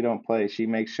 She don't play. She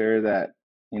makes sure that,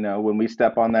 when we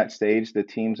step on that stage, the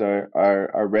teams are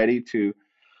ready to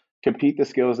compete the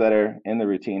skills that are in the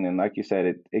routine. And like you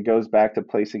said, it goes back to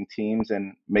placing teams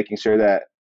and making sure that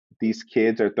these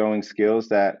kids are throwing skills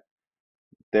that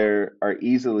there are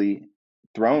easily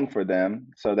thrown for them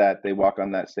so that they walk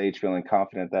on that stage feeling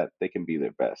confident that they can be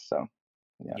their best. So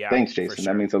thanks, Jason.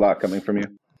 That means a lot coming from you.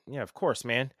 Yeah, of course,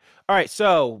 man. All right,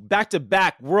 so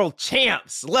back-to-back world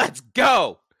champs. Let's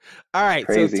go. All right,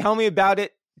 Crazy. So tell me about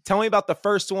it. Tell me about the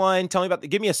first one.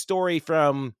 Give me a story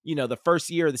from, the first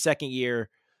year or the second year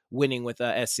winning with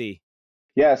SC.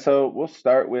 Yeah, so we'll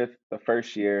start with the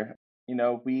first year.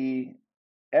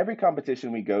 Every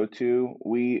competition we go to,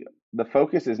 the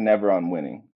focus is never on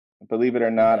winning. Believe it or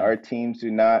not, our teams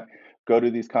do not go to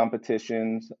these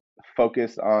competitions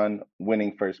focused on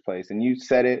winning first place. And you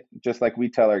said it just like we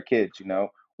tell our kids,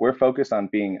 we're focused on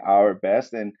being our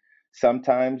best. And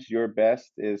sometimes your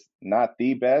best is not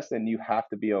the best, and you have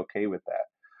to be okay with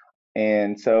that.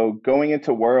 And so going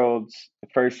into Worlds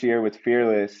first year with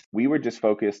Fearless, we were just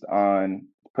focused on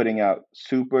putting out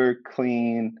super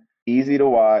clean, easy to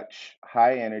watch,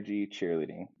 high energy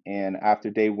cheerleading. And after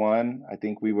day one, I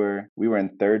think we were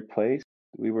in third place.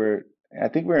 I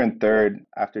think we were in third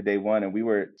after day one, and we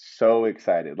were so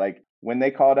excited. Like when they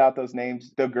called out those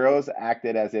names, the girls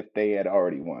acted as if they had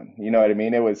already won. You know what I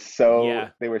mean? It was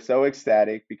they were so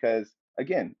ecstatic because,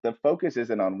 again, the focus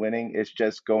isn't on winning. It's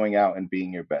just going out and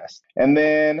being your best. And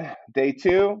then day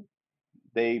two,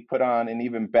 they put on an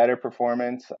even better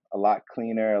performance, a lot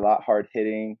cleaner, a lot hard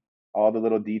hitting. All the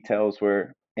little details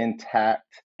were intact.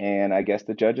 And I guess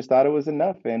the judges thought it was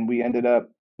enough. And we ended up,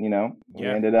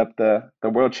 the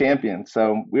world champion.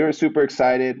 So we were super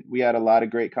excited. We had a lot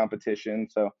of great competition.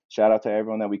 So shout out to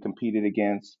everyone that we competed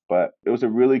against. But it was a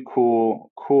really cool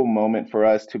moment for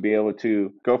us to be able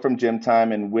to go from gym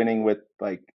time and winning with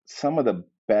like some of the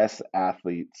best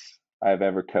athletes I've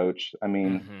ever coached. I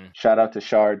mean, shout out to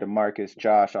Shard, DeMarcus,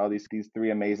 Josh, all these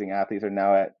three amazing athletes are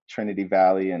now at Trinity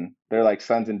Valley, and they're like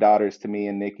sons and daughters to me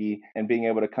and Nikki. And being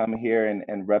able to come here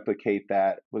and replicate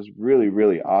that was really,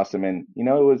 really awesome. And it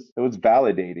was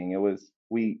validating. It was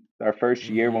our first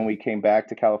year when we came back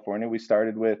to California, we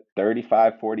started with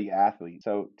 35, 40 athletes.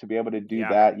 So to be able to do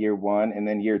that year one and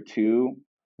then year two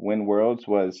win Worlds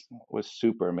was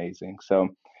super amazing. So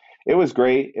it was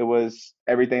great. It was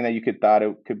everything that you could thought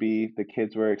it could be. The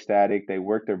kids were ecstatic. They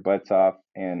worked their butts off,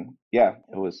 and it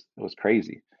was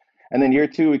crazy. And then year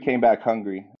two, we came back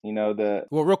hungry.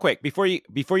 Well, real quick before you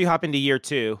hop into year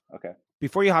two. Okay.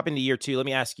 Before you hop into year two, let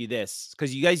me ask you this,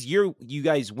 because you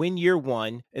guys win year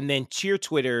one, and then Cheer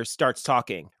Twitter starts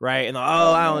talking, right? And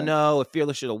I don't know if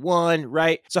Fearless should have won,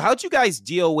 right? So how'd you guys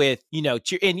deal with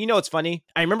Cheer? And it's funny.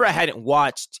 I remember I hadn't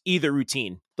watched either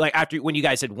routine. Like after when you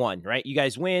guys had won, right? You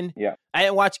guys win. Yeah. I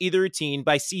didn't watch either routine,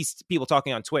 but I see people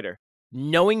talking on Twitter.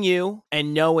 Knowing you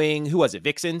and knowing, who was it,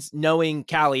 Vixens? Knowing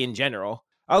Callie in general,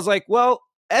 I was like, well,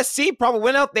 SC probably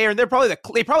went out there and they probably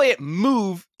didn't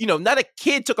move. Not a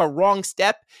kid took a wrong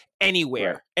step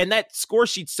anywhere. Right. And that score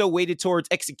sheet's so weighted towards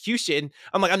execution.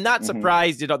 I'm like, I'm not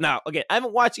surprised at all. Now, again, I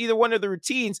haven't watched either one of the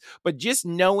routines, but just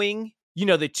knowing,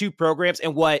 the two programs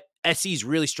and what SC's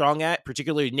really strong at,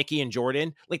 particularly Nikki and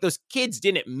Jordan, like those kids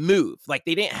didn't move. Like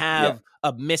they didn't have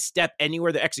a misstep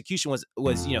anywhere. Their execution was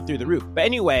through the roof. But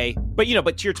anyway,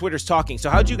 but Cheer Twitter's talking. So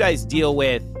how'd you guys deal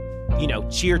with,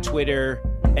 Cheer Twitter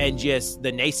and just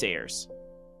the naysayers?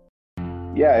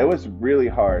 Yeah, it was really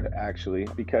hard actually,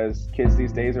 because kids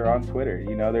these days are on Twitter.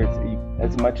 There's,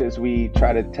 as much as we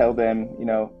try to tell them,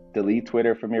 delete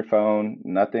Twitter from your phone,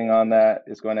 nothing on that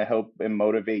is going to help and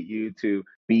motivate you to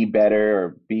be better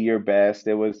or be your best.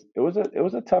 It was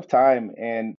a tough time,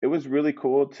 and it was really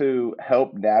cool to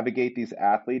help navigate these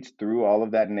athletes through all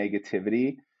of that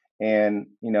negativity and,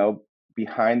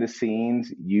 behind the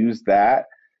scenes, use that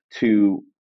to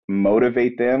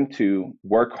motivate them to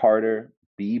work harder,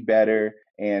 be better,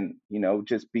 and,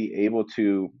 just be able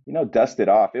to, dust it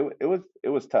off. It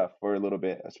was tough for a little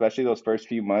bit, especially those first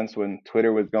few months when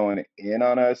Twitter was going in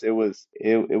on us. It was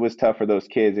tough for those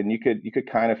kids, and you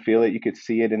could kind of feel it. You could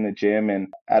see it in the gym. And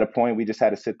at a point, we just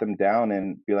had to sit them down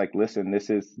and be like, listen,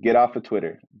 get off of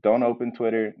Twitter. Don't open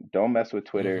Twitter. Don't mess with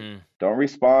Twitter. Mm-hmm. Don't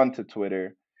respond to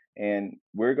Twitter. And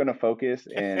we're going to focus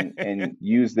and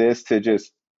use this to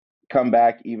just come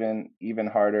back even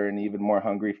harder and even more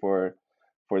hungry for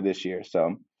this year.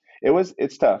 So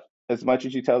it's tough. As much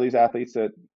as you tell these athletes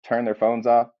to turn their phones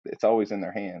off, it's always in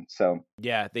their hands. So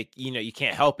yeah, you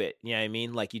can't help it. You know what I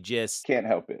mean? Like, you just can't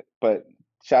help it. But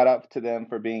shout out to them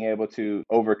for being able to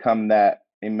overcome that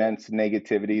immense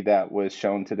negativity that was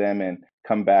shown to them and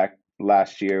come back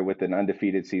last year with an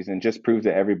undefeated season. Just proves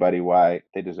to everybody why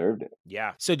they deserved it.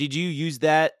 Yeah. So did you use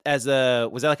that was that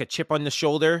like a chip on the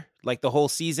shoulder, like the whole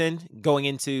season going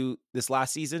into this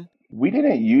last season? We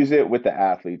didn't use it with the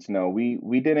athletes. No,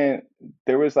 we didn't.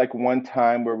 There was like one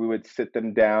time where we would sit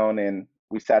them down and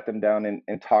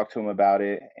talked to them about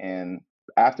it. And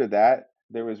after that,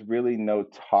 there was really no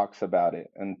talks about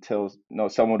it until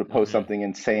someone would post something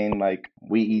insane like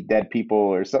we eat dead people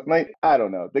or something. Like, I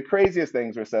don't know. The craziest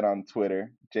things were said on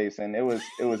Twitter, Jason. It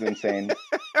was insane.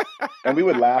 And we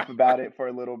would laugh about it for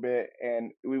a little bit,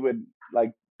 and we would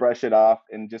like brush it off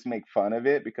and just make fun of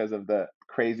it because of the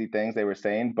crazy things they were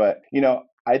saying. But,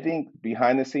 I think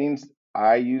behind the scenes,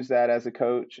 I use that as a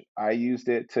coach. I used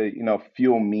it to,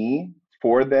 fuel me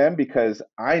for them because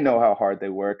I know how hard they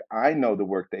work. I know the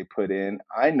work they put in.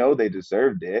 I know they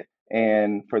deserved it.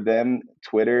 And for them,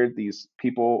 Twitter, these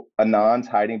people, anons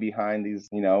hiding behind these,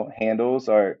 handles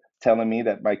are telling me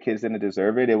that my kids didn't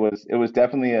deserve it. It was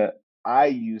definitely I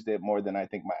used it more than I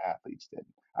think my athletes did.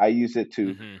 I used it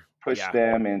to push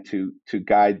them and to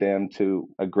guide them to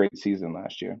a great season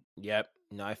last year. Yep.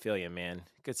 No, I feel you, man.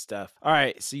 Good stuff. All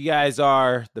right. So you guys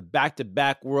are the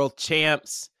back-to-back world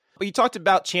champs. Well, you talked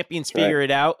about champions figure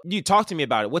it out. You talk to me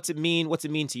about it. What's it mean? What's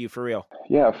it mean to you for real?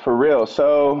 Yeah, for real.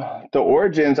 So the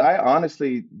origins, I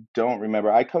honestly don't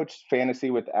remember. I coached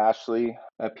fantasy with Ashley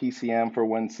at PCM for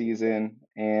one season,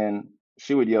 and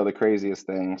she would yell the craziest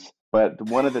things. But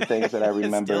one of the things that I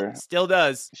remember still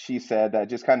does. She said that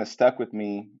just kind of stuck with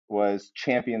me was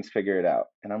champions figure it out.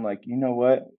 And I'm like, you know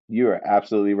what? You are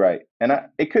absolutely right. And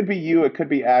it could be you, it could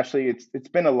be Ashley. It's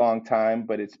been a long time,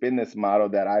 but it's been this motto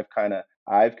that I've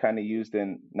kind of used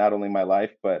in not only my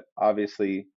life, but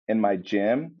obviously in my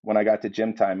gym. When I got to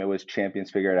gym time, it was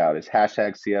champions figure it out. It's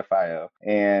 #CFIO.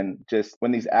 And just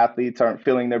when these athletes aren't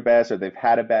feeling their best or they've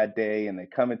had a bad day and they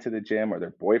come into the gym or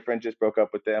their boyfriend just broke up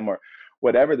with them or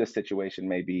whatever the situation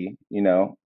may be,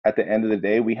 at the end of the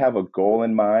day, we have a goal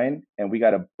in mind and we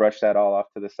got to brush that all off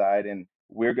to the side. And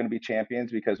we're going to be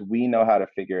champions because we know how to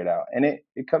figure it out. And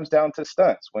it comes down to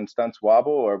stunts. When stunts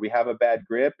wobble or we have a bad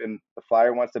grip and the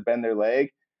flyer wants to bend their leg,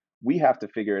 we have to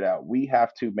figure it out. We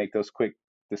have to make those quick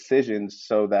decisions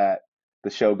so that the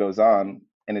show goes on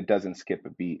and it doesn't skip a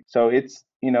beat. So it's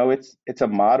a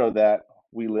motto that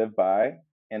we live by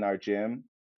in our gym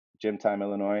Time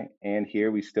Illinois, and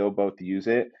here we still both use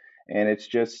it. And it's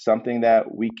just something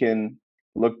that we can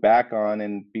look back on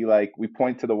and be like, we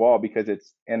point to the wall because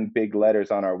it's in big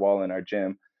letters on our wall in our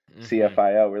gym,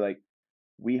 CFIO. We're like,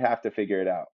 we have to figure it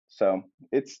out. So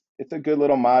it's a good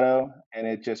little motto, and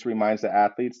it just reminds the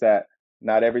athletes that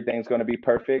not everything's going to be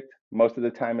perfect. Most of the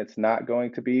time it's not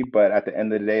going to be, but at the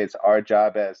end of the day, it's our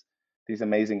job as these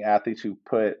amazing athletes who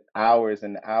put hours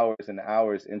and hours and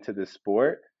hours into this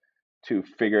sport to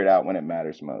figure it out when it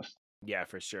matters most. Yeah,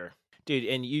 for sure. Dude,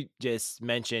 and you just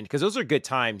mentioned, because those are good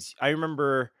times. I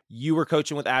remember you were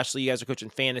coaching with Ashley, you guys were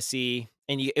coaching fantasy,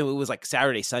 and it was like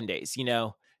Saturday, Sundays, and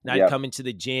I'd come into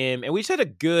the gym, and we just had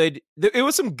it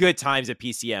was some good times at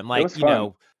PCM.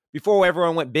 Like, before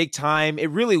everyone went big time,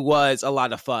 it really was a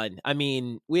lot of fun. I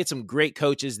mean, we had some great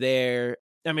coaches there.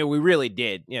 I mean, we really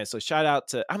did. So shout out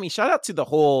to the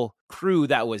whole crew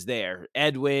that was there.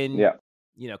 Edwin,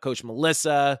 Coach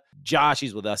Melissa, Josh,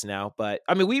 he's with us now. But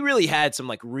I mean, we really had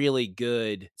some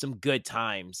some good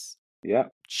times. Yeah.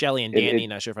 Shelly and Danny,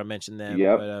 not sure if I mentioned them.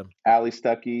 Yep. But, Allie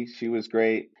Stuckey, she was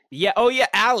great. Yeah. Oh, yeah.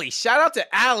 Allie. Shout out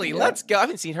to Allie. Yeah. Let's go. I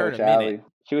haven't seen her Coach in a minute. Allie.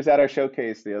 She was at our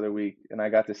showcase the other week, and I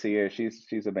got to see her.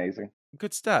 She's amazing.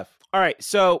 Good stuff. All right.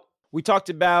 So we talked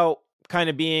about kind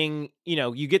of being,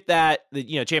 you get that,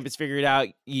 champions figure it out.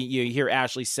 You hear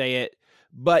Ashley say it.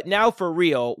 But now for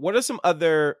real,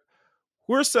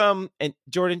 who are some, and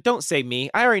Jordan, don't say me.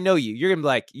 I already know you. You're going to be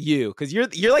like, you, because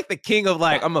you're like the king of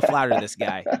like, I'm going to flatter this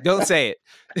guy. Don't say it.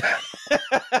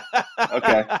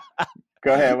 Okay.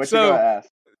 Go ahead. What you going to ask?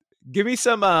 Give me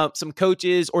some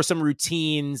coaches or some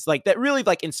routines like that really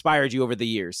like inspired you over the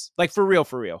years. Like for real,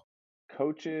 for real.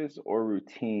 Coaches or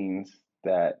routines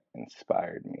that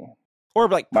inspired me. Or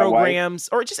like My wife, programs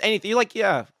or just anything. You're like,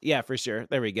 yeah, for sure.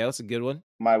 There we go. It's a good one.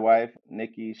 my wife,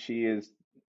 Nikki, she is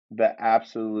the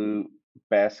absolute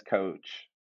best coach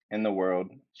in the world.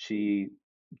 She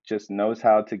just knows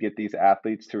how to get these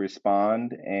athletes to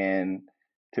respond and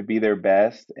to be their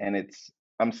best. And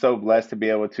I'm so blessed to be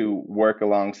able to work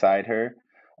alongside her.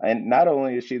 And not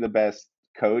only is she the best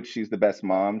coach, she's the best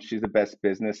mom, she's the best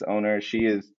business owner.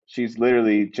 She's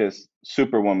literally just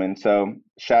superwoman. So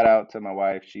shout out to my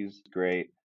wife. She's great.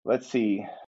 Let's see.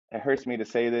 It hurts me to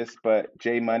say this, but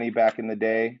Jay Money back in the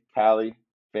day, Cali,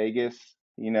 Vegas,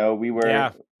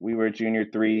 Yeah. we were junior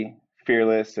three,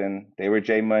 fearless, and they were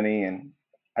J Money. And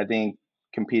I think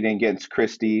competing against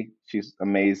Christy, she's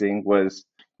amazing, was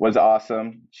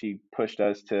awesome. She pushed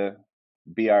us to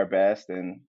be our best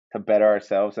and to better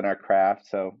ourselves in our craft.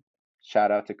 So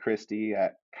shout out to Christy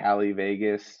at Cali,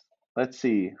 Vegas. Let's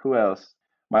see, who else?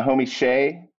 My homie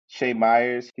Shay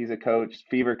Myers, he's a coach,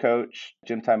 Fever coach,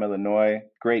 Gym Time, Illinois.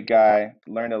 Great guy.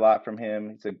 Learned a lot from him.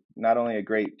 He's not only a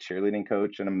great cheerleading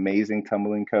coach, an amazing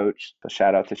tumbling coach. So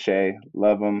shout out to Shay.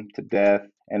 Love him to death.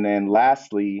 And then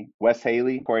lastly, Wes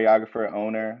Haley, choreographer,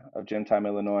 owner of Gym Time,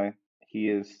 Illinois. He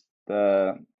is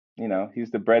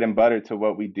he's the bread and butter to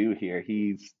what we do here.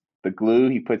 He's the glue.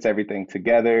 He puts everything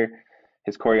together.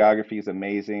 His choreography is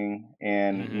amazing.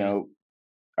 And,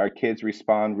 our kids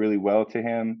respond really well to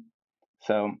him.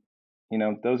 So,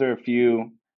 those are a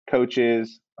few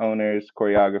coaches, owners,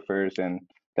 choreographers, and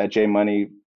that J Money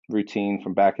routine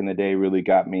from back in the day really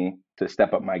got me to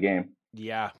step up my game.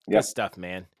 Yeah. Good Yep. stuff,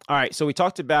 man. All right. So we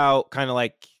talked about kind of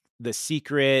like the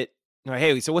secret.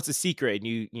 Hey, so what's the secret? And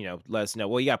you let us know.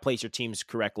 Well, you got to place your teams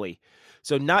correctly.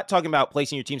 So not talking about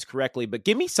placing your teams correctly, but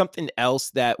give me something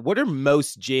else what do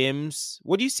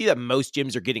you see that most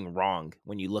gyms are getting wrong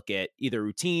when you look at either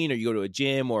routine or you go to a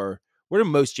gym, or what are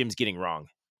most gyms getting wrong?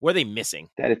 What are they missing?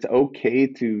 That it's okay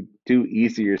to do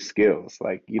easier skills.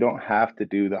 Like you don't have to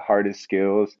do the hardest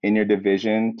skills in your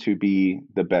division to be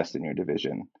the best in your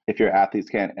division. If your athletes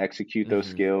can't execute those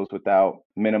skills without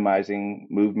minimizing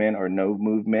movement or no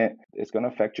movement, it's going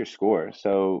to affect your score.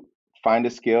 So find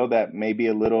a skill that may be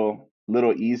a little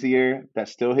easier that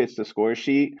still hits the score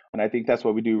sheet. And I think that's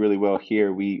what we do really well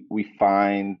here. We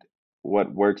find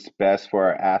what works best for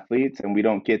our athletes, and we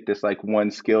don't get this like one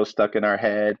skill stuck in our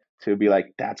head to be like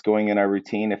that's going in our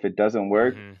routine. If it doesn't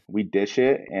work, we dish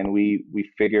it and we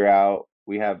figure out,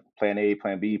 we have plan A,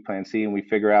 plan B, plan C, and we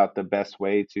figure out the best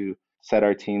way to set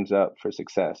our teams up for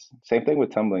success. Same thing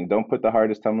with tumbling. Don't put the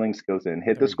hardest tumbling skills in.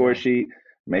 Hit the score sheet,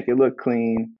 make it look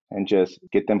clean, and just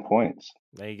get them points.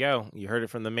 There you go. You heard it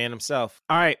from the man himself.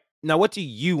 All right. Now, what do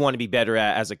you want to be better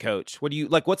at as a coach? What do you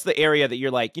like? What's the area that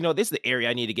you're like, this is the area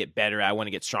I need to get better at. I want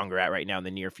to get stronger at right now in the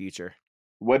near future.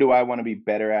 What do I want to be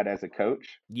better at as a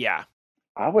coach? Yeah.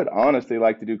 I would honestly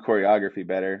like to do choreography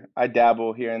better. I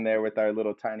dabble here and there with our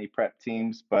little tiny prep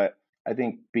teams, but I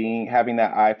think having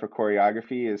that eye for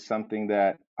choreography is something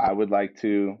that I would like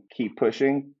to keep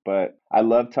pushing. But I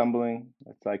love tumbling.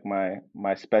 It's like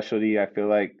my specialty. I feel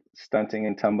like stunting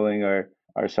and tumbling are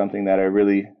something that are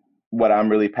really what I'm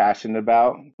really passionate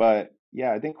about. But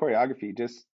yeah, I think choreography,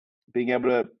 just being able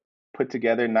to put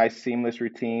together nice seamless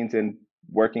routines and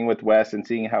working with Wes and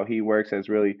seeing how he works has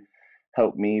really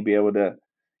helped me be able to,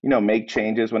 make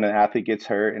changes when an athlete gets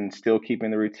hurt and still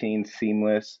keeping the routine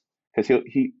seamless. Because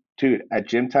dude, at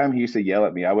gym time, he used to yell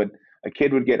at me. A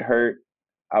kid would get hurt,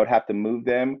 I would have to move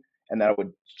them, and that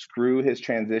would screw his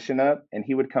transition up. And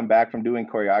he would come back from doing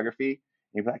choreography.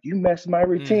 He'd be like, "You messed my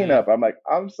routine up." I'm like,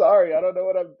 "I'm sorry, I don't know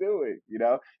what I'm doing,"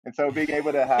 And so being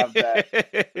able to have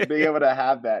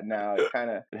that now,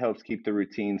 it helps keep the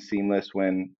routine seamless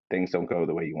when things don't go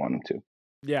the way you want them to.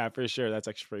 Yeah, for sure. That's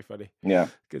actually pretty funny. Yeah.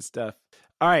 Good stuff.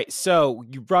 All right. So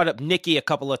you brought up Nikki a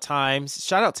couple of times.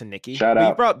 Shout out to Nikki. Shout out.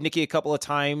 You brought up Nikki a couple of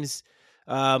times.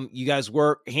 You guys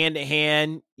work hand to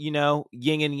hand, yin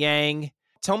and yang.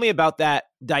 Tell me about that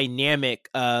dynamic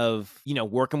of,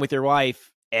 working with your wife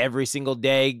every single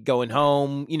day, going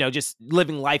home, just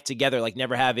living life together, like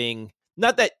never having,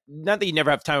 not that you never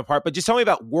have time apart, but just tell me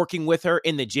about working with her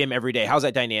in the gym every day. How's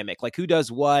that dynamic? Like who does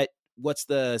what? What's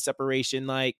the separation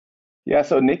like? Yeah,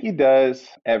 so Nikki does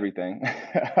everything.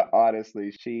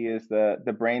 Honestly, she is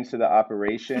the brains to the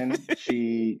operation.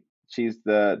 She's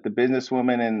the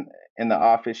businesswoman in the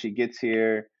office. She gets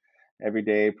here every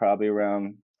day, probably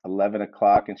around 11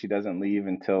 o'clock, and she doesn't leave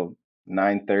until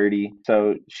 9:30.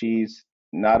 So she's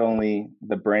not only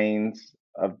the brains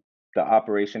of the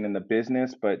operation in the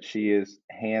business, but she is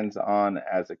hands-on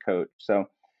as a coach. So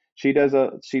She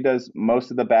does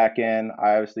most of the back end.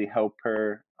 I obviously help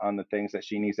her on the things that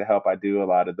she needs to help. I do a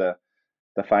lot of the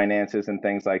finances and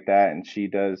things like that, and she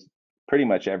does pretty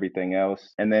much everything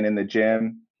else. And then in the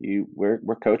gym, we're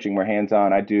coaching, we're hands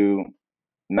on. I do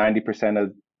 90%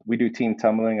 of we do team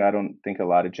tumbling. I don't think a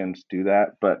lot of gyms do that,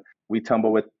 but we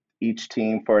tumble with each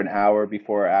team for an hour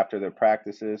before or after their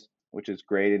practices, which is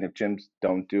great. And if gyms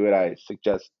don't do it, I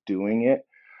suggest doing it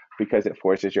because it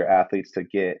forces your athletes to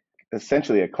get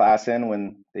essentially a class in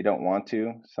when they don't want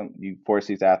to. You force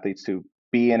these athletes to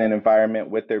be in an environment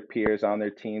with their peers on their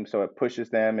team, so it pushes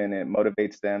them and it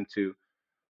motivates them to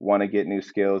want to get new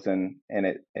skills, and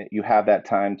you have that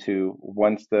time to,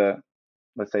 once the,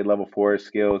 let's say, level 4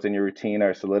 skills in your routine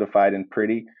are solidified and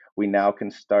pretty, we now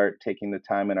can start taking the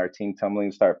time in our team tumbling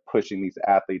and start pushing these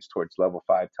athletes towards level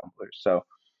 5 tumblers. So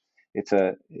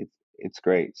it's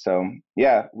great. So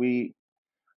yeah,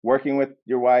 working with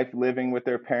your wife, living with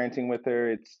her, parenting with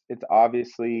her, it's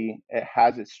obviously, it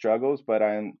has its struggles, but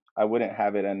I wouldn't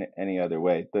have it any other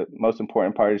way. The most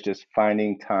important part is just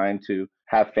finding time to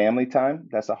have family time.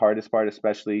 That's the hardest part,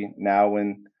 especially now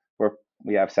when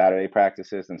we have Saturday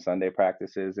practices and Sunday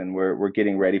practices, and we're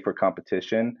getting ready for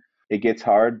competition. It gets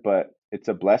hard, but it's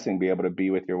a blessing to be able to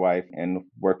be with your wife and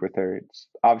work with her. It's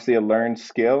obviously a learned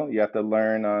skill. You have to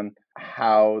learn on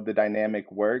how the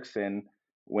dynamic works and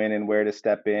when and where to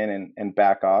step in and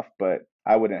back off, but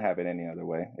I wouldn't have it any other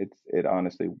way. It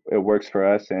honestly, it works for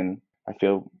us, and I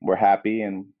feel we're happy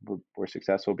and we're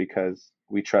successful because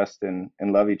we trust and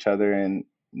love each other and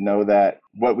know that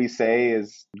what we say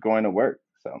is going to work.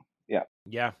 So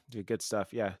yeah, dude, good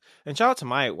stuff. Yeah, and shout out to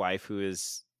my wife, who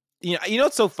is,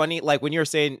 it's so funny. Like when you were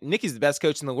saying Nikki's the best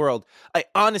coach in the world, I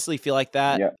honestly feel like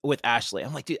that with Ashley.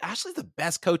 I'm like, dude, Ashley's the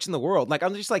best coach in the world. Like,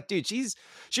 I'm just like, dude,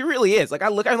 she really is. Like,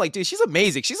 I'm like, dude, she's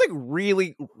amazing. She's like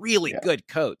really, really good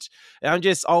coach. And I'm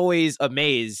just always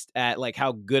amazed at like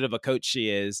how good of a coach she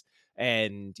is.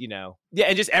 And,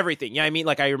 and just everything. Yeah, I mean,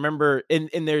 like, I remember, and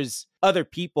there's other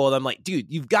people, and I'm like,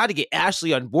 dude, you've got to get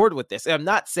Ashley on board with this. And I'm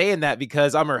not saying that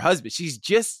because I'm her husband. She's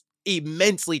just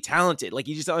immensely talented. Like,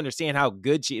 you just don't understand how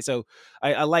good she is. So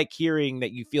I like hearing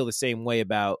that you feel the same way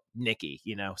about Nikki,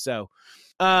 So,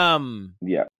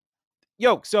 yeah.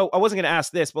 Yo, so I wasn't going to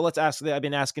ask this, but let's ask that. I've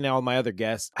been asking all my other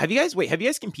guests. Have you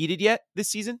guys competed yet this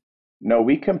season? No,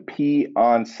 we compete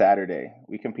on Saturday.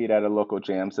 We compete at a local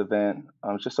jams event.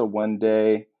 It's just a one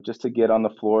day, just to get on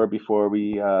the floor before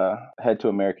we head to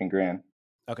American Grand.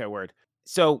 Okay, word.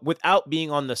 So without being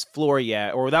on this floor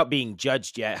yet, or without being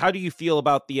judged yet, how do you feel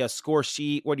about the score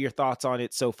sheet? What are your thoughts on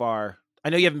it so far? I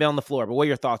know you haven't been on the floor, but what are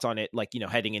your thoughts on it, like,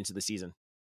 heading into the season?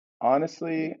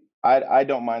 Honestly, I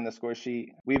don't mind the score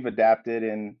sheet. We've adapted,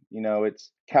 and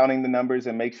it's counting the numbers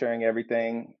and make sure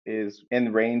everything is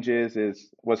in ranges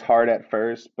was hard at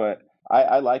first, but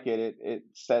I like it. It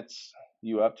sets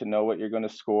you up to know what you're going to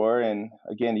score, and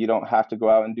again, you don't have to go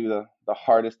out and do the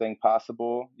hardest thing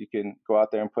possible. You can go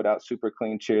out there and put out super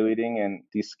clean cheerleading, and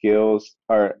these skills,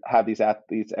 or have these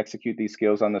athletes execute these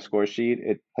skills on the score sheet.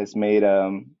 It has made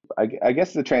I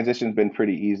guess the transition's been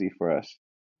pretty easy for us.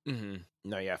 Mm-hmm.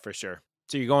 No, yeah, for sure.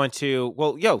 So you're going to,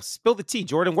 spill the tea,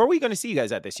 Jordan. Where are we going to see you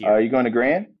guys at this year? Are you going to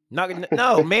Grand? No,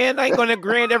 man, I ain't going to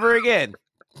Grand ever again.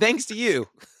 Thanks to you.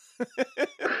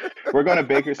 We're going to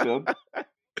Bakersfield.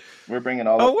 We're bringing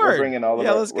all of our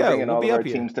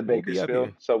teams to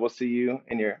Bakersfield. So we'll see you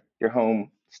in your home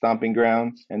stomping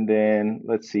grounds. And then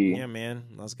let's see. Yeah, man,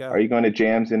 let's go. Are you going to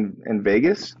jams in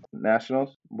Vegas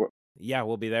Nationals? Yeah,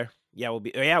 we'll be there. Yeah,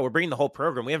 we're bringing the whole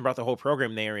program. We haven't brought the whole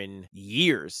program there in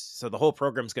years. So the whole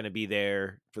program's going to be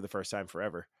there for the first time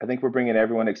forever. I think we're bringing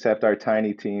everyone except our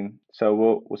tiny team.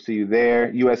 So we'll see you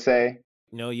there. USA?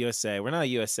 No, USA. We're not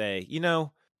USA. You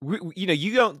don't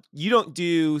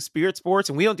do Spirit Sports,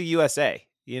 and we don't do USA.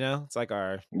 It's like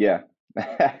our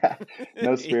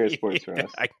no Spirit Sports for us.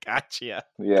 I gotcha.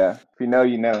 Yeah. If you know,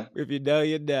 you know. If you know,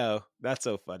 you know. That's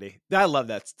so funny. I love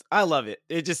that. I love it.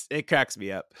 It cracks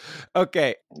me up.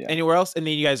 Okay. Yeah. Anywhere else? And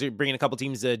then you guys are bringing a couple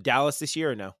teams to Dallas this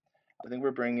year, or no? I think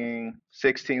we're bringing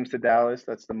 6 teams to Dallas.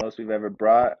 That's the most we've ever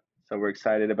brought. So we're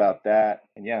excited about that.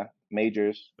 And yeah,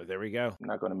 majors. But there we go. I'm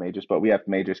not going to majors, but we have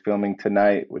majors filming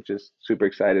tonight, which is super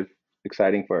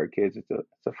exciting for our kids. It's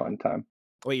a fun time.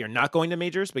 Wait, you're not going to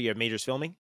majors, but you have majors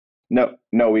filming? No,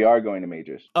 we are going to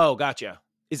majors. Oh, gotcha.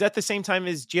 Is that the same time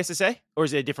as GSSA, or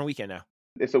is it a different weekend now?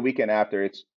 It's a weekend after.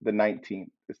 It's the 19th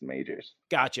is the majors.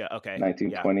 Gotcha. Okay.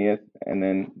 19th, 20th, and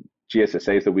then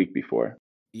GSSA is the week before.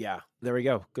 Yeah, there we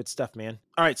go. Good stuff, man.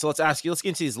 All right, so let's get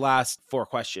into these last 4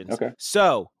 questions. Okay.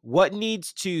 So, what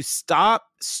needs to stop,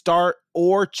 start,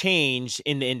 or change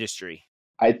in the industry?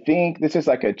 I think this is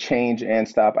like a change and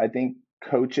stop. I think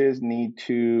coaches,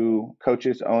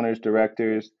 owners,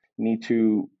 directors need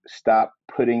to stop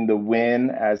putting the win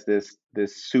as this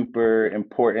super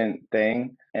important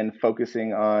thing and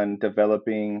focusing on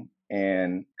developing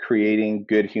and creating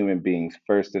good human beings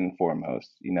first and foremost.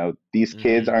 These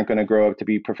kids aren't going to grow up to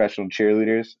be professional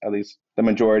cheerleaders, at least the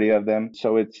majority of them.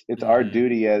 So it's our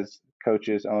duty as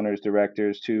coaches, owners,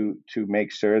 directors to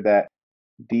make sure that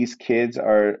these kids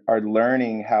are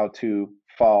learning how to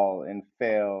fall and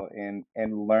fail and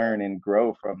learn and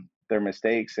grow from their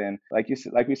mistakes. And like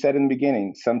we said in the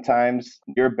beginning, sometimes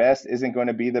your best isn't going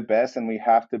to be the best, and we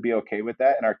have to be okay with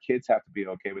that. And our kids have to be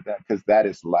okay with that, because that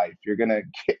is life. You're gonna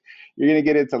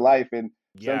get into life, and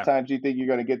sometimes you think you're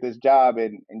going to get this job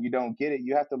and you don't get it.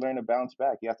 You have to learn to bounce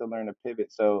back. You have to learn to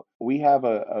pivot. So we have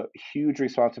a huge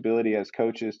responsibility as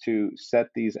coaches to set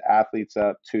these athletes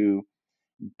up to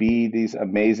be these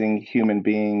amazing human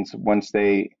beings once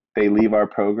they leave our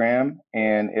program.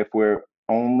 And if we're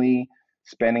only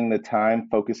spending the time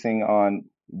focusing on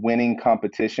winning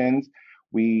competitions,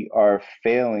 we are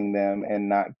failing them and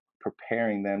not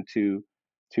preparing them to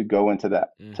go into that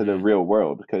to the real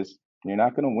world, because you're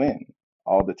not going to win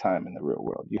all the time in the real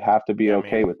world. You have to be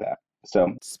okay with that.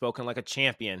 So spoken like a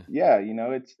champion. Yeah,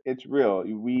 it's real.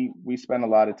 We spend a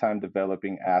lot of time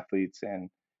developing athletes,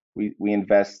 and we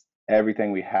invest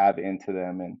everything we have into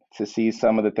them. And to see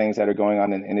some of the things that are going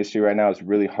on in the industry right now is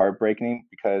really heartbreaking,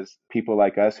 because people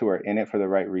like us who are in it for the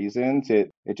right reasons,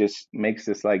 it just makes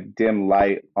this like dim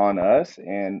light on us,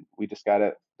 and we just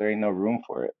there ain't no room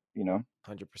for it,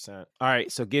 100%. All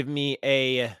right. So give me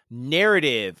a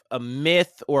narrative, a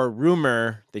myth or a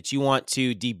rumor that you want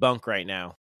to debunk right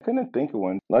now. I couldn't think of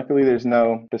one. Luckily, there's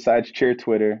no, besides cheer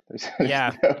Twitter.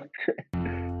 Yeah.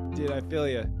 Dude, I feel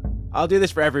you. I'll do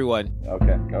this for everyone.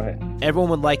 Okay, go ahead. Everyone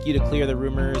would like you to clear the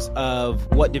rumors of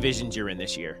what divisions you're in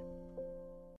this year.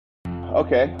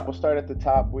 Okay, we'll start at the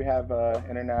top. We have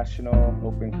International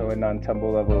Open Co-ed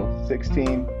non-tumble level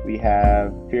 16. We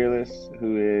have Fearless,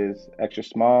 who is extra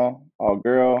small, all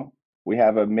girl. We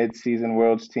have a mid-season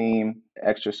Worlds team,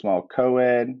 extra small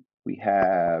co-ed. We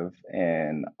have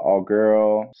an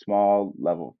all-girl small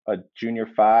level, a junior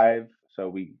 5. So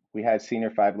we had senior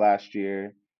 5 last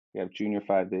year. We have junior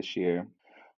 5 this year.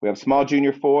 We have small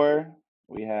junior 4.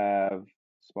 We have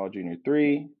small junior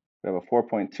 3. We have a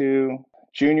 4.2.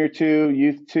 Junior 2,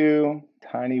 youth 2,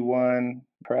 tiny 1,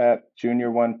 prep,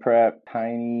 junior 1 prep,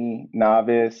 tiny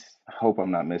novice. I hope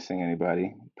I'm not missing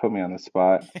anybody. Put me on the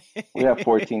spot. We have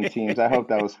 14 teams. I hope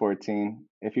that was 14.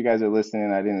 If you guys are listening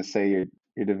and I didn't say your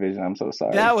division, I'm so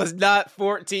sorry. That was not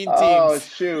 14 teams. Oh,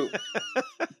 shoot.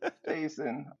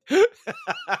 Jason.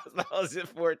 That was it,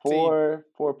 14. 4,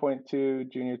 4.2,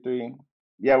 junior 3.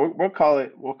 Yeah, we'll call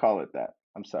it that.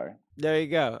 I'm sorry. There you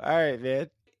go. All right, man.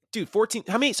 Dude, 14.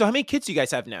 How many kids do you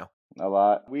guys have now? A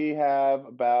lot. We have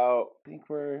I think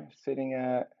we're sitting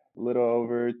at a little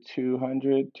over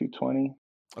 200, 220.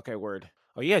 Okay, word.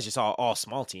 Oh, you guys just all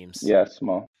small teams. Yeah,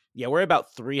 small. Yeah, we're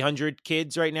about 300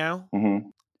 kids right now. Mm-hmm.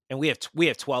 And we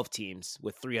have 12 teams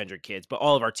with 300 kids, but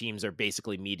all of our teams are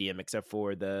basically medium, except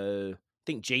for I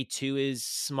think J2 is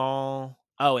small.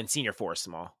 Oh, and Senior 4 is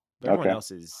small. But everyone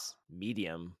else is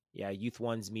medium. Yeah, Youth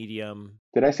 1's medium.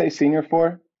 Did I say Senior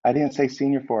 4? I didn't say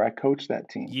Senior 4. I coached that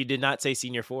team. You did not say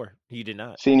Senior 4. You did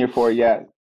not. Senior 4, yeah.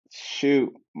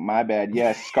 Shoot, my bad.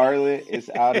 Yes, Scarlett is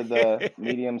out of the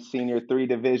medium Senior 3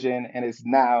 division and is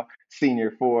now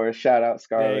Senior 4. Shout out,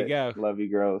 Scarlett. There you go. Love you,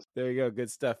 girls. There you go.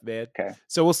 Good stuff, man. Okay.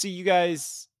 So we'll see you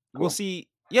guys. Cool. We'll see.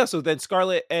 Yeah, so then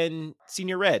Scarlett and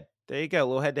Senior Red. There you go. A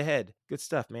little head-to-head. Good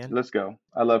stuff, man. Let's go.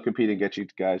 I love competing against you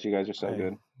guys. You guys are so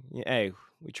good. Yeah, hey,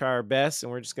 we try our best,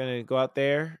 and we're just going to go out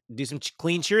there, do some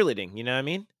clean cheerleading. You know what I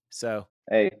mean? So.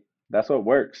 Hey, that's what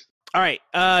works. All right.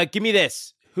 Give me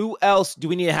this. Who else do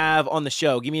we need to have on the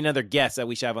show? Give me another guest that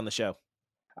we should have on the show.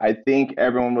 I think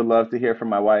everyone would love to hear from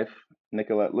my wife,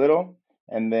 Nicolette Little.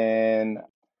 And then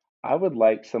I would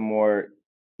like some more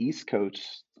East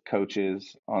Coast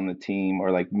coaches on the team,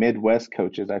 or like Midwest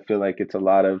coaches. I feel like it's a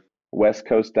lot of West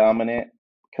Coast dominant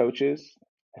coaches.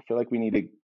 I feel like we need to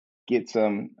get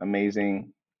some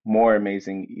more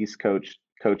amazing East Coast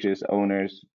coaches,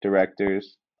 owners,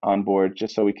 directors on board,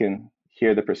 just so we can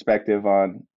hear the perspective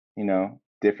on,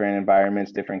 different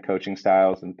environments, different coaching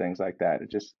styles and things like that. It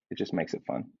just makes it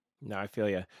fun. No, I feel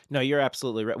you. No, you're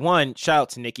absolutely right. One, shout out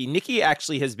to Nikki. Nikki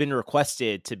actually has been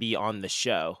requested to be on the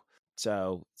show.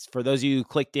 So for those of you who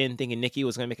clicked in thinking Nikki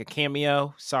was going to make a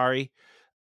cameo, sorry.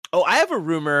 Oh, I have a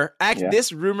rumor.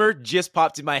 This rumor just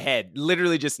popped in my head,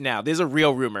 literally just now. There's a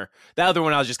real rumor. The other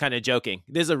one I was just kind of joking.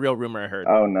 There's a real rumor I heard.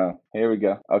 Oh, no. Here we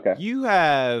go. Okay. You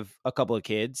have a couple of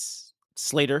kids,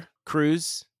 Slater,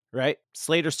 Cruz. right?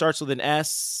 Slater starts with an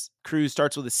S, Cruz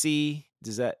starts with a C.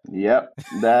 Does that? Yep,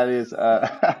 that is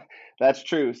that's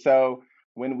true. So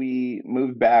when we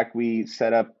moved back, we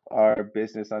set up our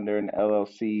business under an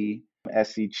LLC,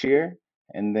 SC Cheer,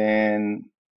 and then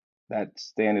that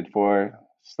standard for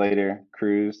Slater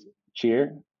Cruz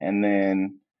Cheer. And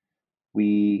then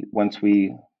once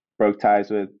we broke ties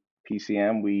with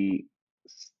PCM, we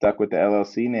stuck with the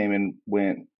LLC name and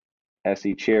went SC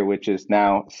Cheer, which is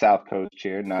now South Coast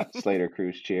Cheer, not Slater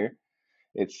Cruz Cheer.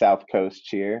 It's South Coast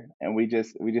Cheer, and we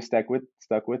just stuck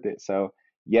with it. So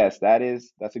yes,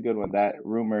 that's a good one. That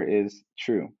rumor is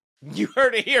true. You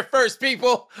heard it here first,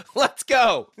 people. Let's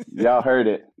go. Y'all heard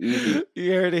it. Easy.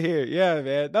 You heard it here. Yeah,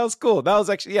 man. That was cool. That was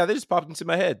actually, they just popped into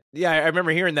my head. Yeah, I remember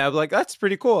hearing that. I was like, that's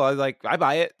pretty cool. I was like, I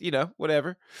buy it,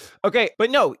 whatever. Okay. But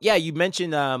no, yeah, you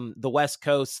mentioned the West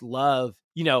Coast love,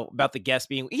 about the guests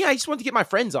being, I just wanted to get my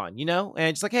friends on,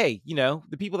 and just like, hey,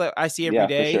 the people that I see every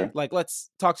day, sure. Like,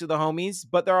 let's talk to the homies.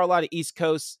 But there are a lot of East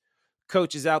Coast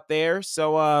coaches out there.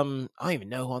 So I don't even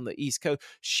know who on the East Coast.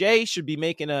 Shay should be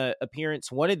making an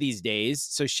appearance one of these days.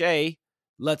 So Shay,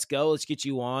 let's go. Let's get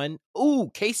you on.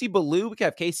 Ooh, Casey Ballou. We can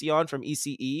have Casey on from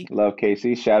ECE. Love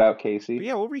Casey. Shout out Casey. But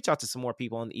yeah, we'll reach out to some more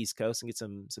people on the East Coast and get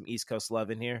some East Coast love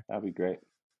in here. That'd be great.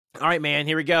 All right, man.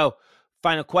 Here we go.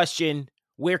 Final question.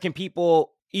 Where can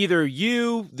people, either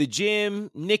you, the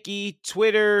gym, Nikki,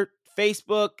 Twitter,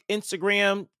 Facebook,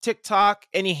 Instagram, TikTok,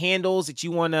 any handles that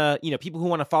you want to, people who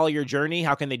want to follow your journey,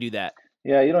 how can they do that?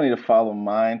 Yeah, you don't need to follow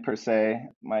mine per se.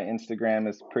 My Instagram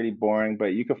is pretty boring, but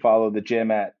you can follow the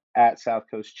gym at South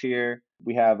Coast Cheer.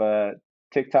 We have a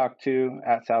TikTok too,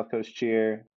 at South Coast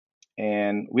Cheer.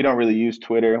 And we don't really use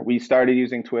Twitter. We started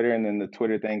using Twitter, and then the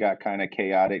Twitter thing got kind of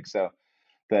chaotic. So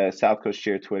the South Coast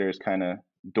Cheer Twitter is kind of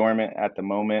dormant at the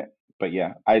moment. But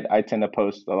yeah, I tend to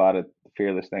post a lot of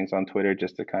fearless things on Twitter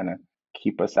just to kind of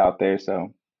keep us out there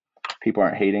so people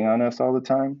aren't hating on us all the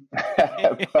time.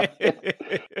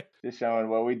 Just showing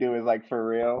what we do is like for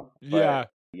real. But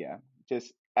yeah,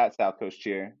 just at South Coast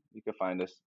Cheer. You can find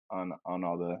us on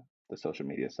all the social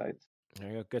media sites. There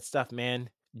you go. Good stuff, man.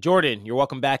 Jordan, you're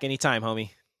welcome back anytime, homie.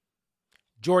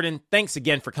 Jordan, thanks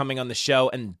again for coming on the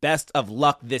show, and best of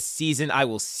luck this season. I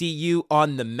will see you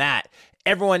on the mat.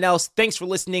 Everyone else, thanks for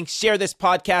listening. Share this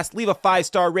podcast, leave a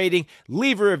 5-star rating,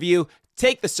 leave a review,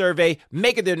 take the survey,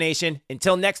 make a donation.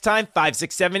 Until next time, 5,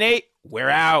 6, 7, 8, we're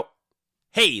out.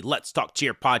 Hey, Let's Talk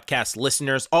Cheer podcast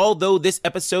listeners. Although this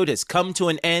episode has come to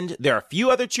an end, there are a few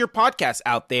other cheer podcasts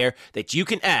out there that you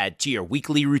can add to your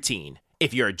weekly routine.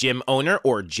 If you're a gym owner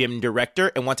or gym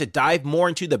director and want to dive more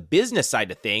into the business side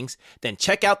of things, then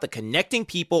check out the Connecting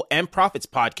People and Profits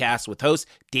podcast with host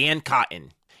Dan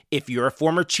Cotton. If you're a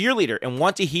former cheerleader and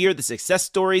want to hear the success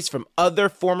stories from other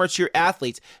former cheer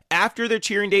athletes after their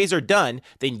cheering days are done,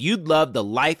 then you'd love the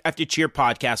Life After Cheer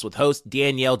podcast with host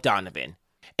Danielle Donovan.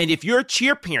 And if you're a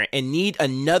cheer parent and need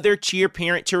another cheer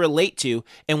parent to relate to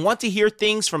and want to hear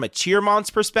things from a cheer mom's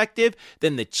perspective,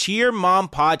 then the Cheer Mom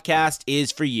podcast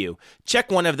is for you. Check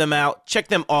one of them out, check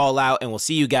them all out, and we'll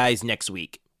see you guys next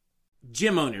week.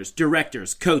 Gym owners,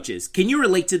 directors, coaches, can you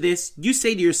relate to this? You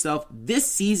say to yourself, this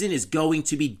season is going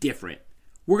to be different.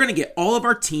 We're going to get all of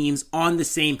our teams on the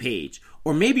same page.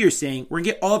 Or maybe you're saying, we're going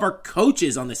to get all of our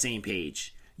coaches on the same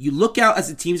page. You look out as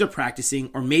the teams are practicing,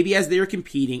 or maybe as they are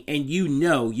competing, and you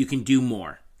know you can do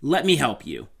more. Let me help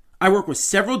you. I work with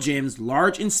several gyms,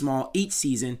 large and small, each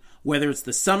season, whether it's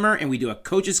the summer and we do a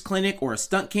coaches clinic or a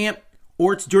stunt camp,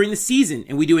 or it's during the season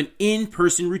and we do an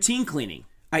in-person routine cleaning.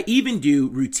 I even do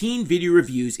routine video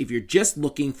reviews if you're just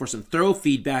looking for some thorough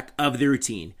feedback of the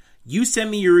routine. You send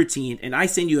me your routine and I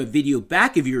send you a video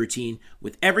back of your routine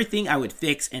with everything I would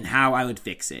fix and how I would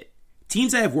fix it.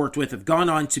 Teams I have worked with have gone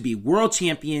on to be world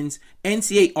champions,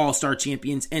 NCAA All-Star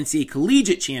champions, NCAA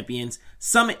Collegiate champions,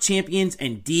 Summit champions,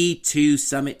 and D2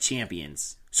 Summit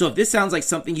champions. So if this sounds like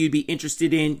something you'd be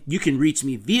interested in, you can reach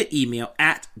me via email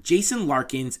at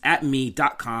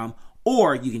jasonlarkins@me.com,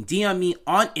 or you can DM me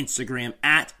on Instagram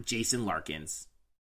at jasonlarkins.